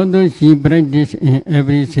 Although she practiced in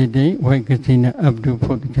every sitting, Vaikasina up to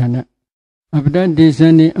 4th jhana. After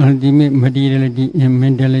discerning ultimate materiality and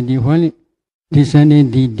mentality, while discerning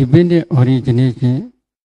the dependent origination,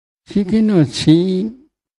 she cannot see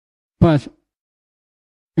past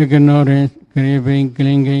ignorance, craving,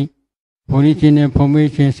 clinging, original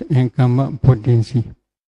formations and karma potency.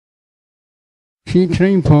 She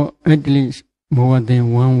trained for at least more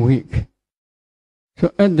than 1 week.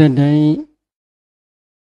 So at the time,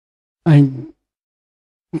 I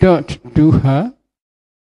taught to her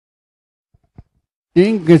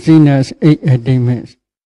 10 Acinna's 8 attainments.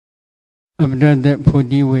 After that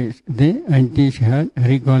 40 weeks, then I teach her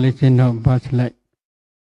recollection of past life,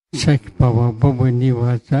 psychic power, Bhava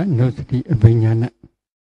Nivasa, Nosati Abhinyana.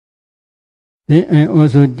 Then I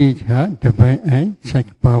also teach her divine eye,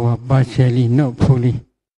 psychic power, partially, not fully.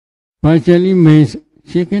 Partially means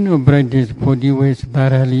she cannot practice 40 ways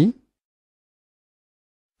thoroughly.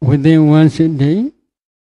 Within one day,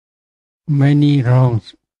 many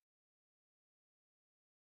rounds.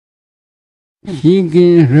 She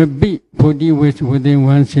can repeat 40 ways within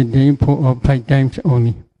one day 4 or 5 times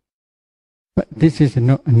only. But this is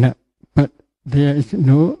not enough. But there is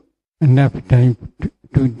no enough time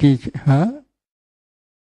to teach her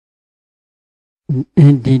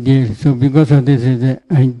in detail. So because of this,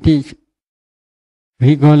 I teach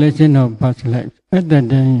recollection of past lives. At that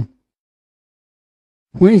time,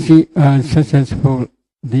 when she is successful,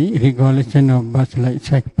 the recollection of past life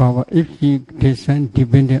psychic power, if she discerns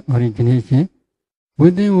dependent origination,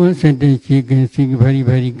 within one sentence she can see very,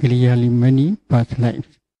 very clearly many past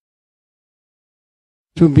lives.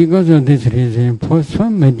 So because of this reason, for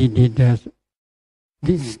some meditators,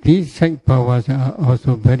 these psychic powers are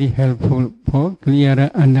also very helpful for clearer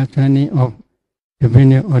understanding of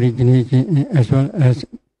dependent origination as well as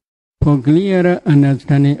for clearer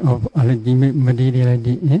understanding of ultimate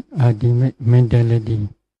materiality and ultimate mentality.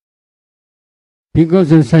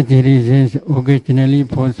 Because of such reasons, occasionally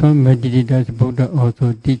for some meditators, Buddha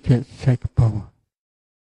also teaches psychic power.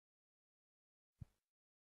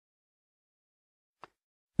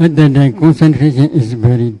 At that time, concentration is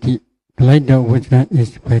very deep. The light of wisdom is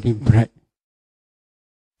very bright.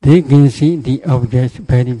 They can see the objects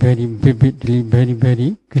very, very vividly, very,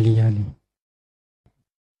 very clearly.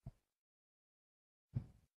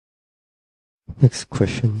 Next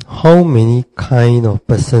question. How many kind of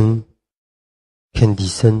person can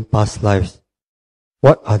discern past lives?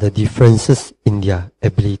 What are the differences in their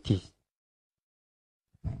abilities?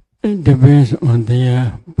 It depends on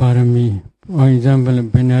their parami. For example,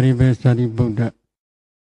 Benaribe Sariputta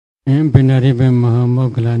and Benaribe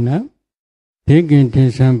Mahamoggallana, they can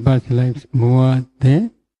discern past lives more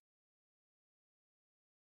than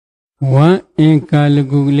one in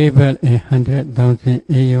Kalagu level 100,000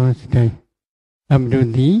 aeons time, up to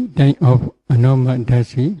the time of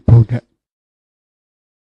Anomadasi Buddha.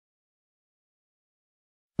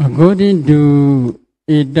 According to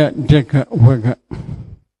Ida Jaka Vaga,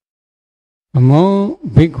 among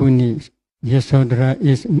bhikkhunis, Yasodhara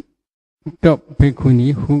is top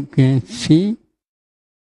bhikkhuni who can see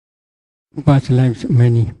past lives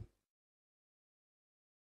many.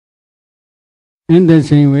 In the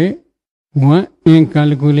same way, one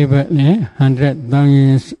incalculable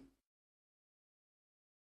 100,000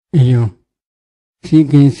 aeon, she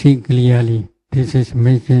can see clearly. This is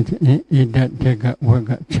mentioned in Ida Jaka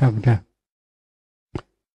Vaga chapter.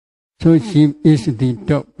 So she is the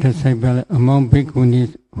top disciple among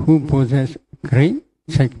bhikkhunis who possess great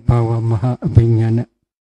psychic power, Maha Abhignana.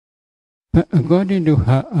 But according to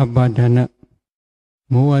her Bhaddanta,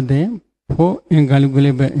 more than 4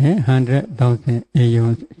 incalculable 100,000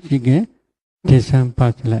 aeons, she can discern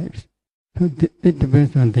past lives. So it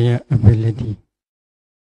depends on their ability.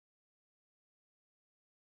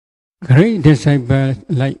 Great disciples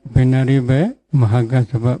like Benaribe,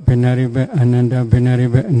 Mahakassapa, Benaribe, Ananda,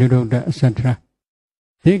 Benaribe, Nirodha, etc.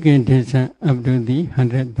 They can discern up to the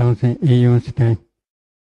 100,000 aeons time.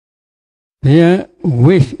 Their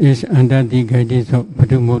wish is under the guidance of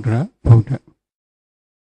Buddha.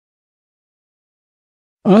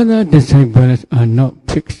 Other disciples are not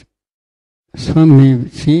fixed. Some may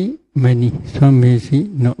see many, some may see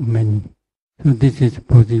not many. So this is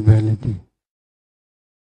possibility.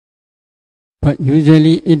 But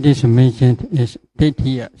usually it is mentioned as 30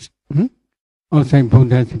 years. Outside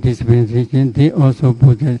Buddha's dispensation, they also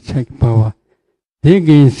possess psychic power. They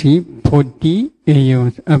can see 40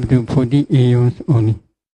 aeons, up to 40 aeons only.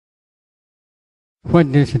 What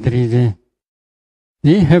is the reason?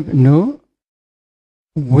 They have no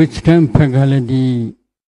wisdom faculty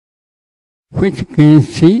which can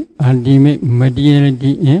see ultimate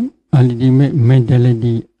materiality and ultimate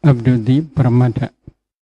mentality up to the Paramatha.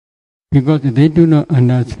 Because they do not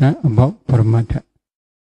understand about Paramatha.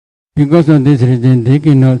 Because of this reason, they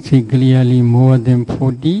cannot see clearly more than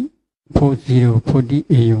 40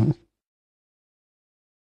 aeons.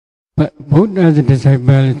 But Buddha's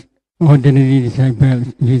disciples, ordinary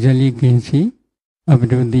disciples, usually can see up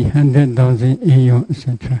to the 100,000 aeons,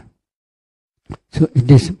 etc. So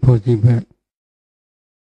it is possible.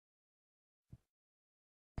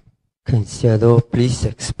 Can Sayadaw please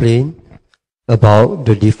explain about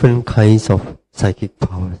the different kinds of psychic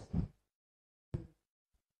powers?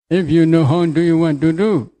 If you know, how do you want to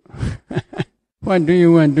do? What do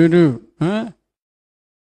you want to do? Huh?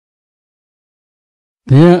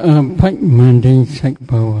 There are 5 mundane psychic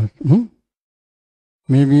powers.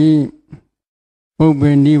 Maybe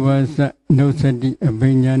Pubbe Nivasa Nosati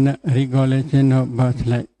Abhinyana recollection of past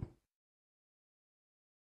life.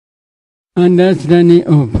 Understanding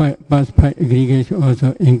of past five aggregates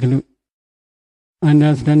also include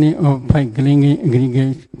understanding of five clinging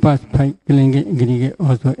aggregates, past five clinging aggregates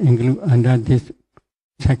also include under this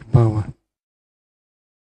check power.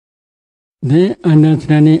 The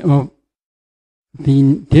understanding of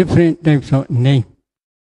the different types of name,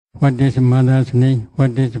 what is mother's name,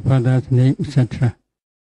 what is father's name, etc.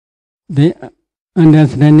 The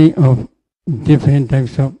understanding of different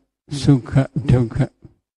types of sukha, dukkha,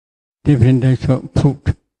 different types of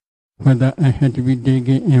food, whether I had to be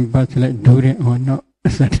taken in past like durian or not,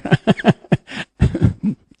 etc.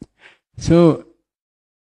 So,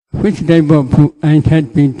 which type of food I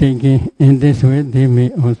had been taken in this way, they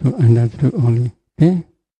may also understand only. Okay?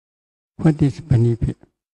 What is benefit?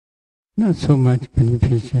 Not so much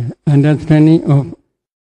beneficial. Understanding of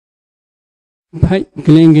five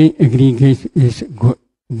clinging aggregates is good.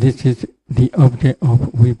 This is the object of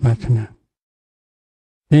vipassana.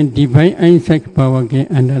 Then divine insight power can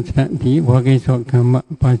understand the workings of karma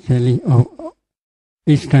partially of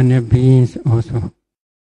external beings also.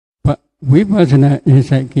 But vipassana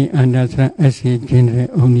insight can understand as a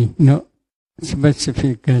general only, not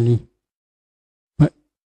specifically. But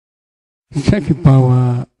psychic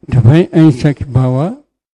power, divine insight power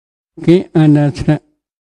can understand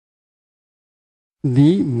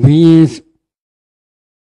the being's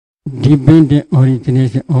dependent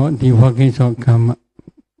origination or the workings of karma.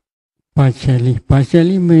 Partially.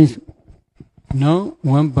 Partially means now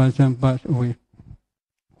one person passed away.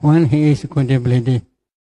 When he is contemplating,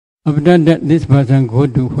 after that this person go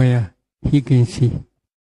to where he can see.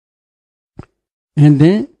 And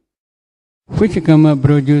then, which karma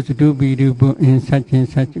produced to be reborn in such and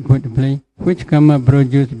such good place? Which karma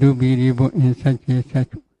produced to be reborn in such and such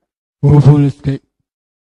woeful state?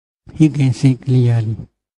 He can see clearly.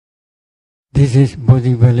 This is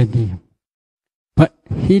possibility. But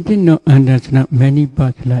he did not understand many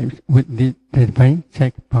past lives with this divine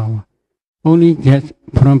psych power. Only just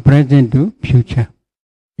from present to future.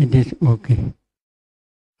 It is okay.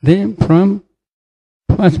 Then from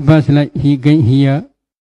first past life he can hear,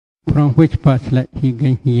 from which past life he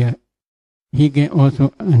can hear, he can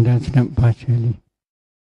also understand partially.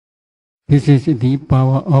 This is the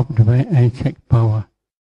power of divine insight power.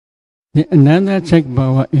 The another psych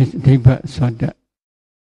power is Deva Soda.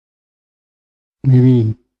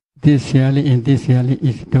 Maybe this Yali and this Yali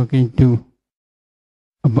is talking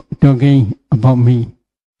about me.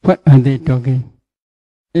 What are they talking?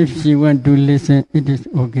 If she want to listen, it is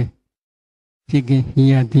okay. She can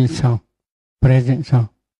hear this sound, present sound.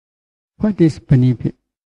 What is benefit?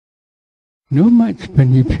 No much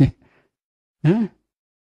benefit. Huh?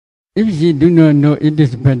 If she do not know, it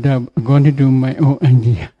is better according to my own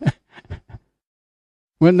idea.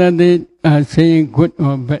 Whether they are saying good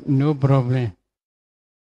or bad, no problem.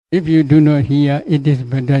 If you do not hear, it is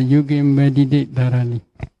better you can meditate thoroughly.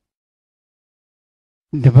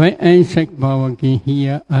 Divine insight power can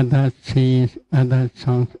hear other sayings, other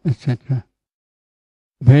sounds, etc.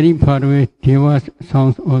 Very far away, Deva's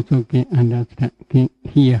sounds also can understand, can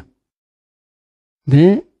hear.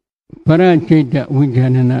 Then, Parachita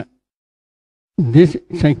Vijnana, this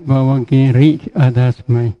psych power can reach others'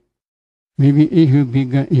 mind. Maybe if you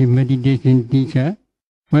become a meditation teacher,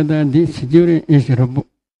 whether this student is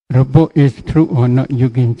robot is true or not, you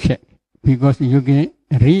can check. Because you can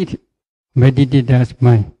read meditator's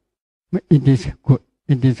mind. But it is good,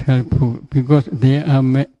 it is helpful. Because there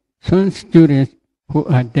are some students who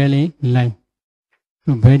are telling lies.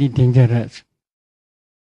 So very dangerous.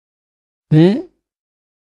 Then,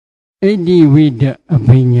 Adivida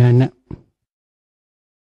Abhinyana.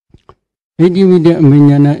 Adivida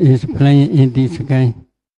Abhinyana is playing in the sky,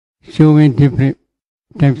 showing different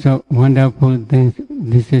types of wonderful things.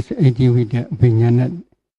 This is Adivida Abhinyana.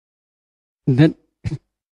 That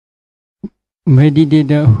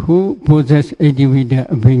meditator who possesses Adivida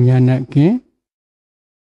Abhinyana can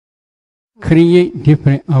create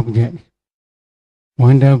different objects.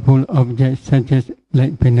 Wonderful objects such as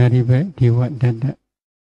like Pinariva, Bhaddanta.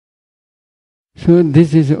 So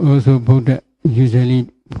this is also Buddha. Usually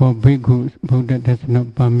for bhikkhus, Buddha does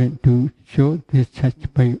not permit to show this such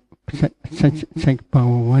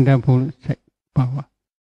power, wonderful such power.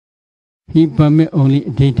 He permits only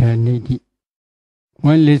data neti.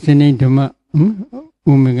 While listening to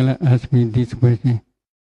Umangala asked me this question.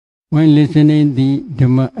 While listening the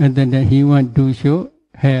Dhamma, other that he want to show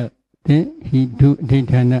hell, then he do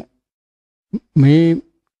data. May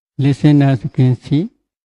listeners can see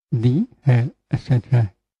the hell,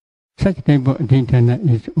 etc. Such type of data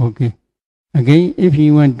is okay. Again, if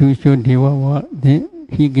he want to show Deva world, then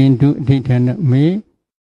he can do Daytana May.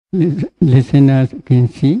 Listeners can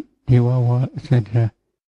see Deva world, etc.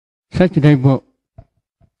 Such type of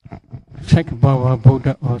power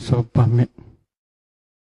Buddha also permit.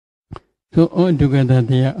 So altogether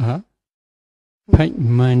there are 5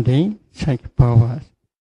 mundane psychic powers.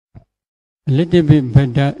 A little bit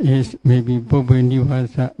better is maybe Bobbha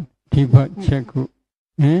Nivasa, Diva Chaku,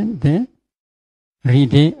 and then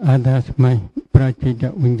reading others' mind,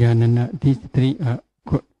 Prachita Unjanana. These 3 are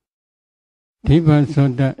good. Diva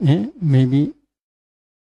Soda, maybe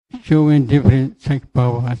showing different psychic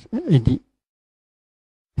powers.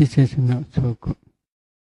 This is not so good.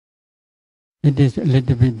 It is a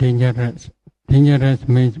little bit dangerous. Dangerous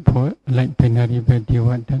means for like Penariva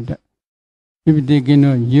Bhaddanta. If they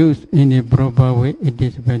cannot use in a proper way, it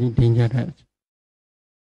is very dangerous.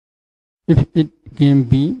 If it can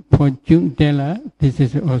be fortune teller, this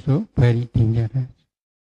is also very dangerous.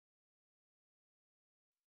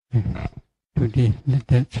 Today,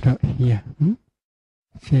 let us stop here.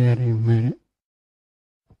 Sharing merit.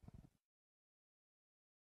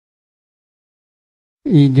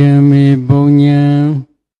 Idame Bonya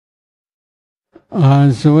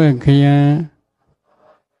Aswakaya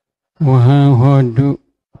Wahan Hodu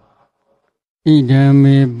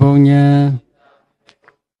Idame Bonya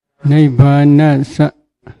Nibbana Sa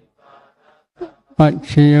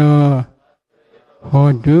Pachayo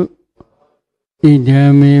Hodu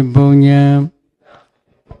Idame Bonya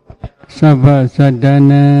Sabha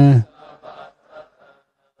Sadana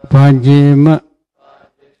Pajema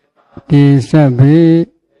Tisabe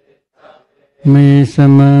Me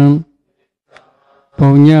Samam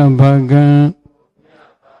Punya Bhaga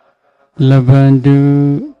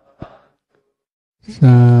Labandu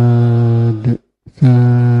Sa